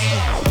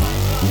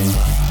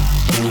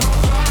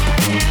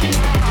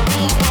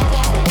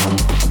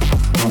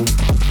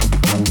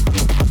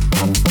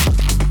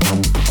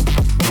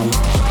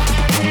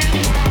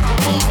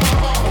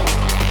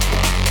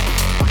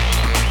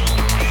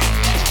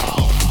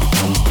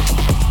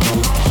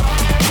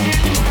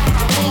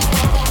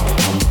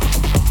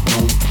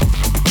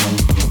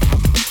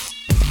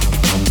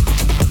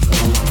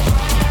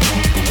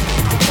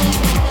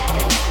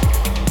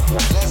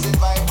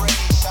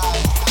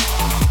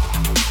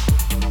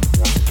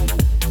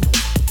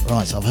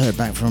 I've heard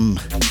back from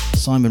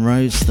Simon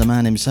Rose, the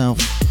man himself.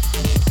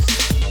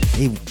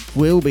 He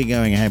will be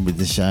going ahead with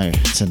the show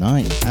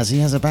tonight as he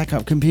has a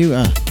backup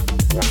computer.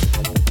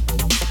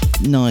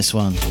 Nice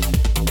one.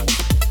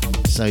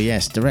 So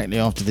yes, directly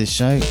after this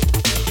show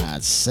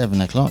at 7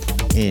 o'clock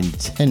in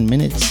 10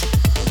 minutes,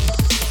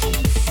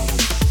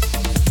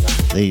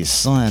 the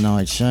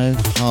Cyanide show,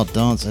 Hard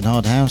Dance and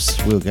Hard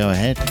House, will go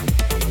ahead.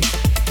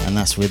 And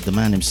that's with the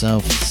man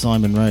himself,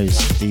 Simon Rose,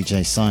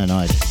 DJ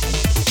Cyanide.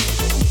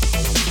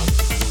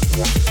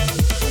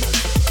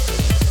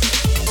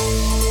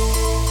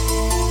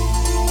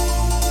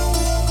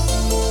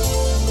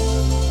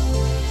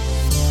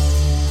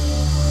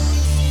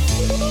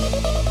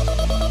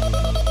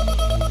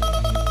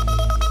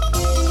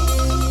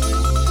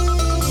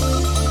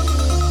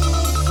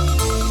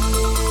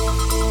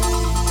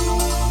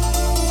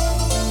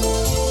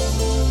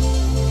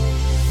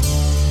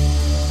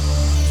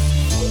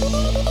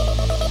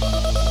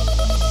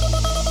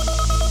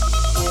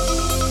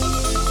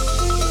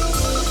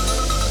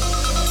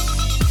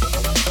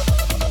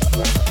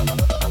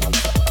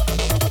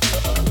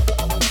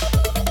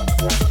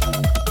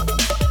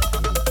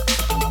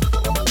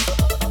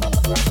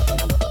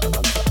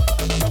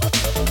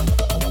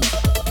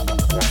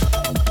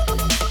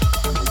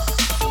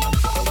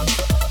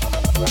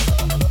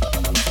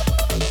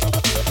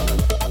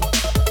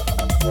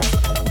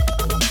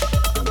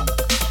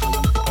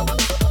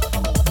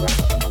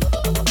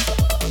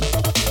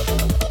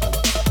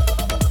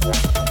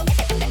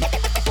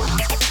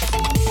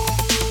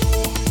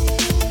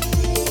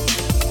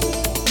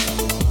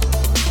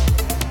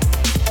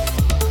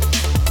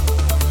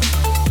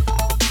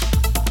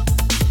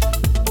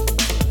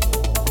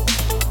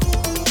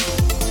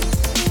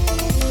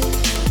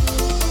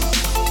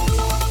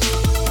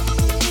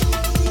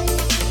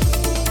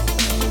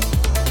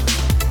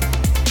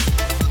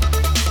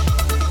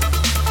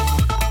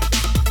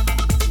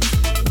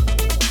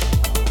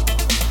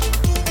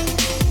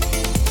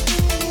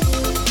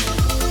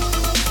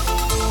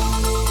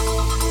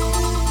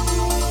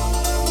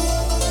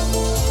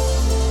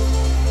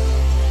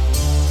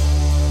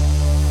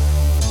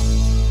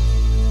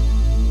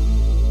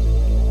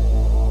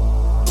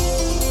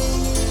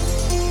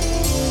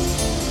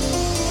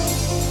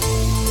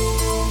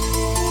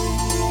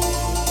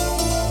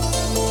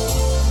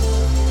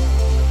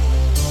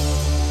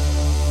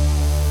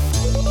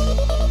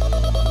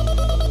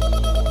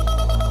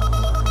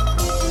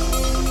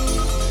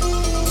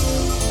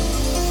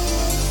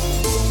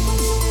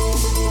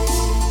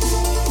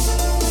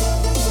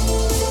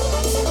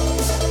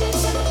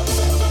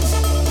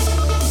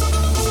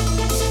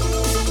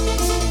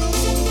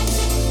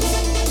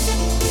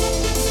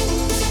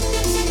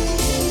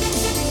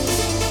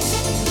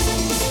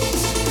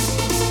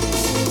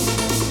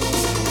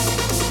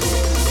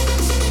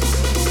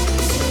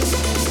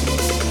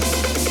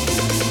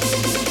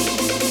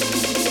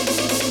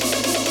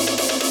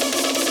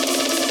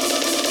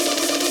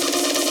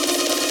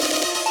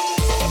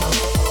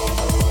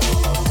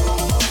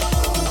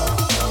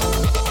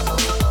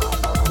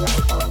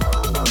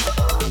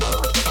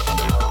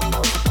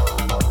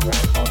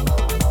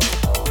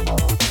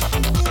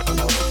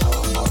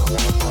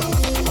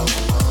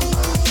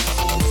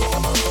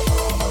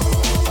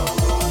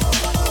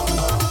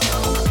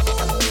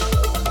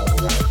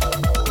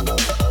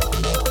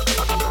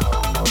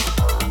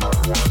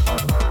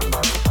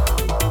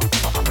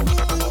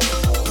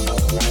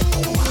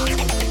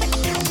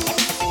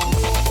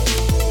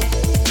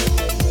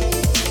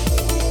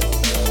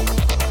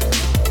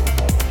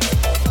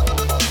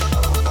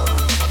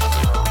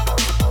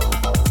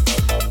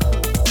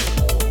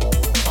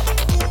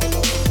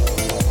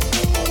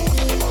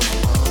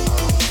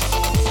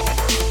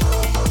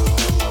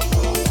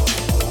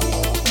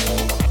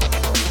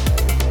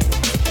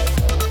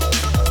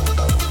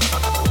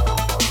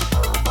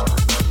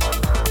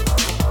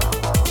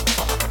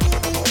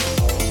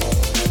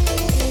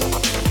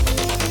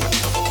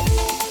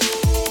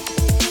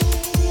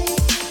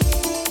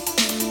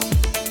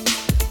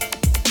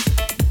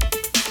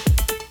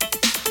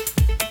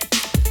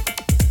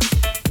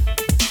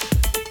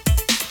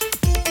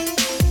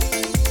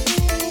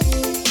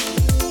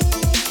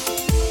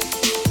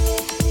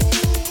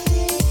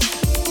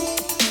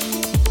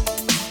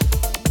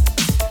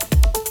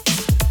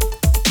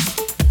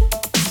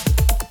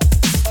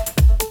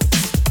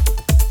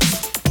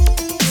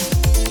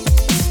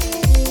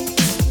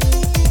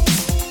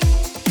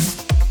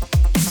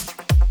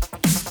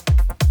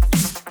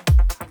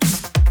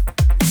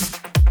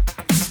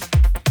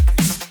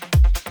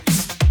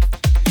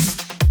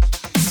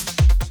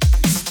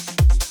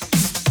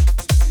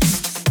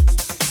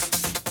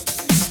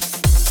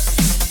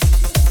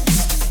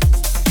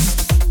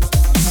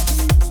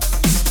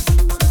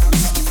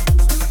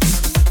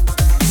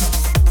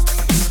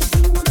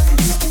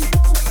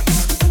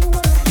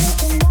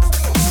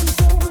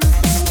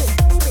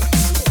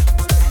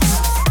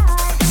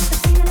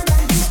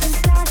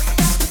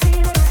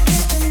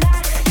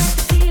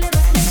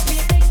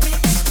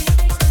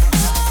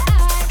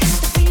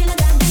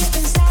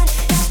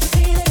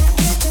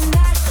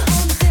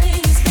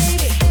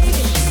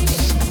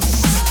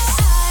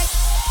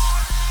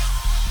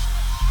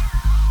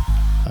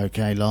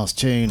 Okay, last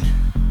tune.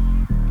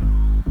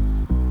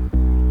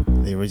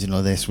 The original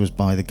of this was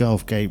by the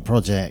Gulf Gate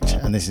Project,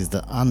 and this is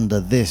the Under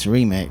This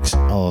remix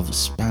of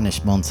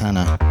Spanish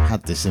Montana.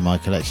 Had this in my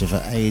collection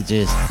for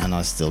ages, and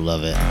I still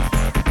love it.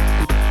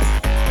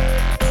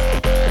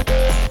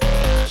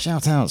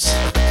 Shout outs,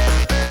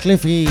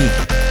 Cliffy,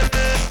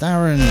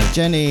 Darren,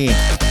 Jenny,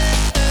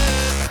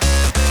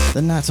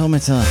 the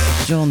Natometer,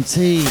 John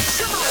T,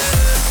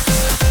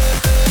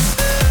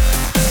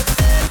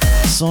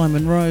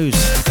 Simon Rose,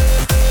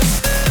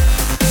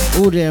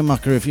 Audio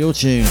Mucker if you're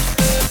tuned.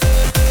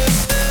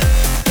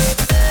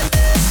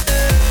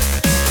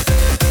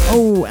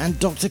 Oh, and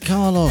Dr.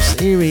 Carlos,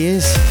 here he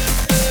is.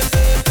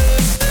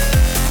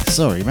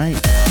 Sorry, mate.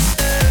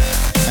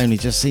 Only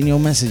just seen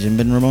your message and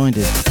been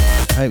reminded.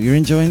 Hope you're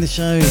enjoying the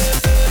show.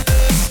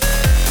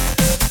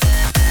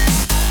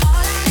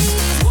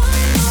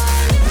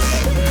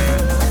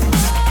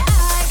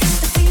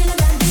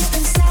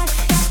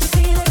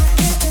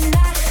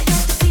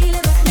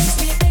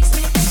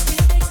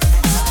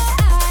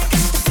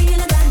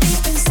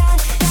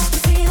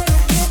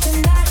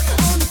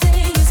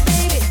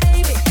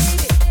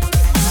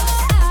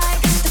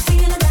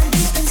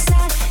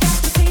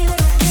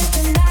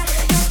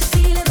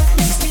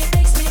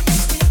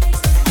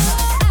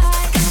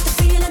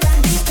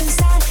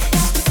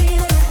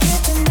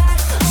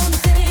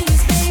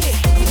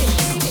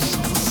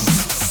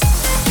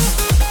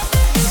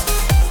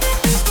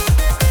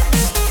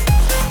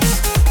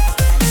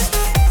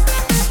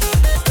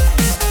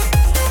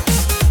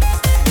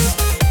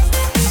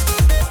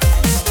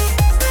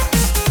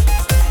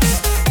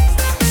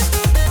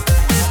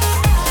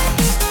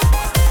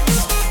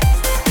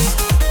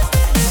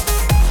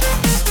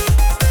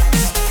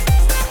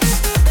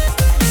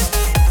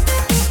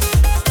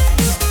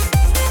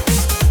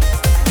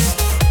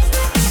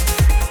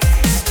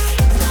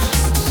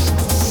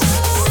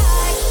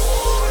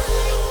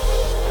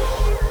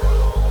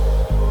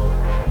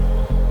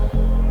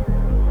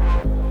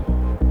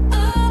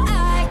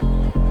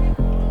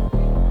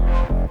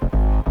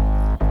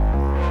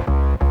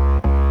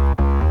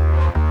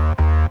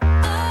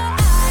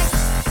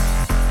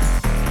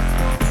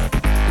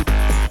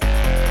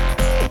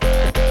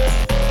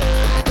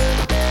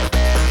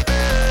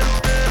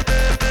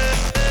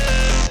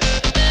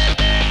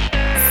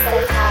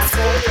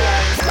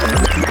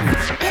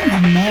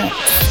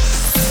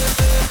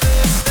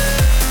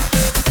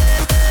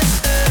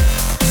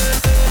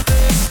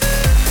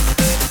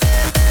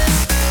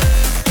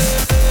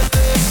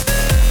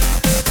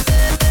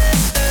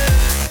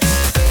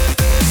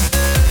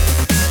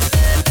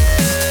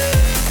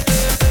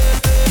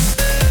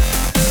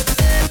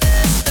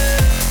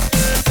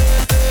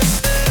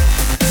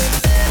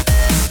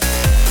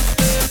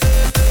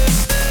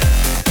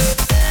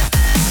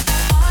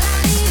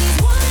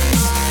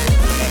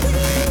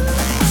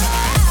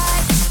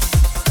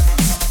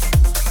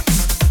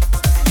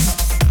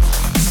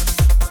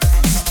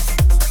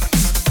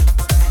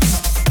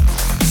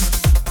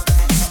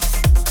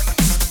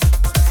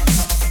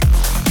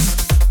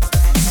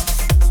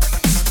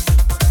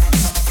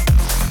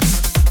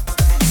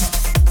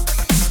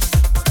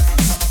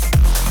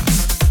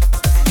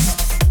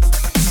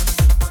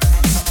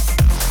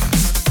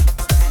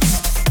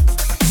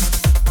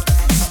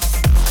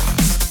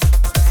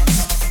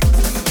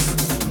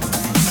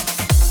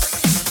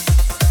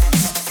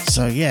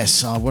 So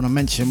yes, I want to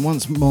mention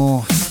once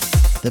more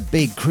the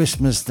big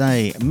Christmas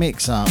Day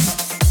mix-up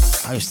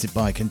hosted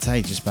by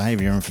Contagious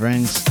Behaviour and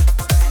Friends.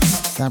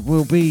 That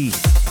will be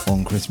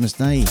on Christmas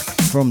Day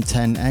from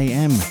 10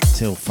 AM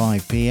till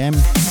 5 PM.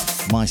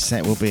 My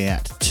set will be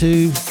at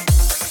 2.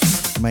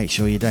 Make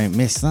sure you don't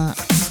miss that.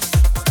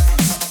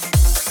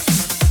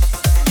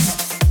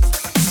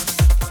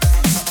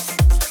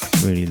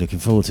 Really looking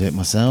forward to it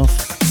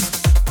myself.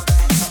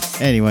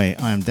 Anyway,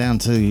 I am down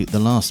to the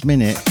last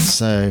minute,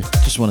 so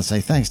just want to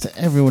say thanks to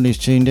everyone who's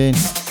tuned in.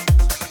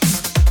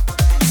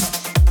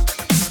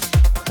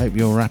 Hope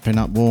you're wrapping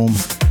up warm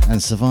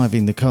and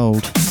surviving the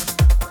cold.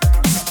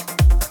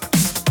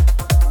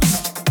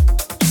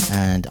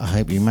 And I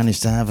hope you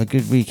managed to have a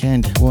good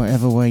weekend,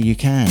 whatever way you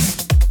can.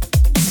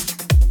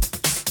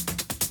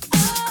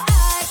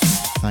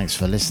 Thanks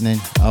for listening.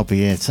 I'll be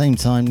here same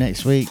time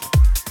next week.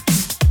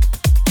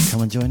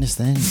 Come and join us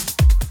then.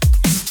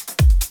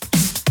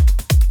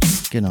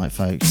 Good night,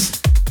 folks.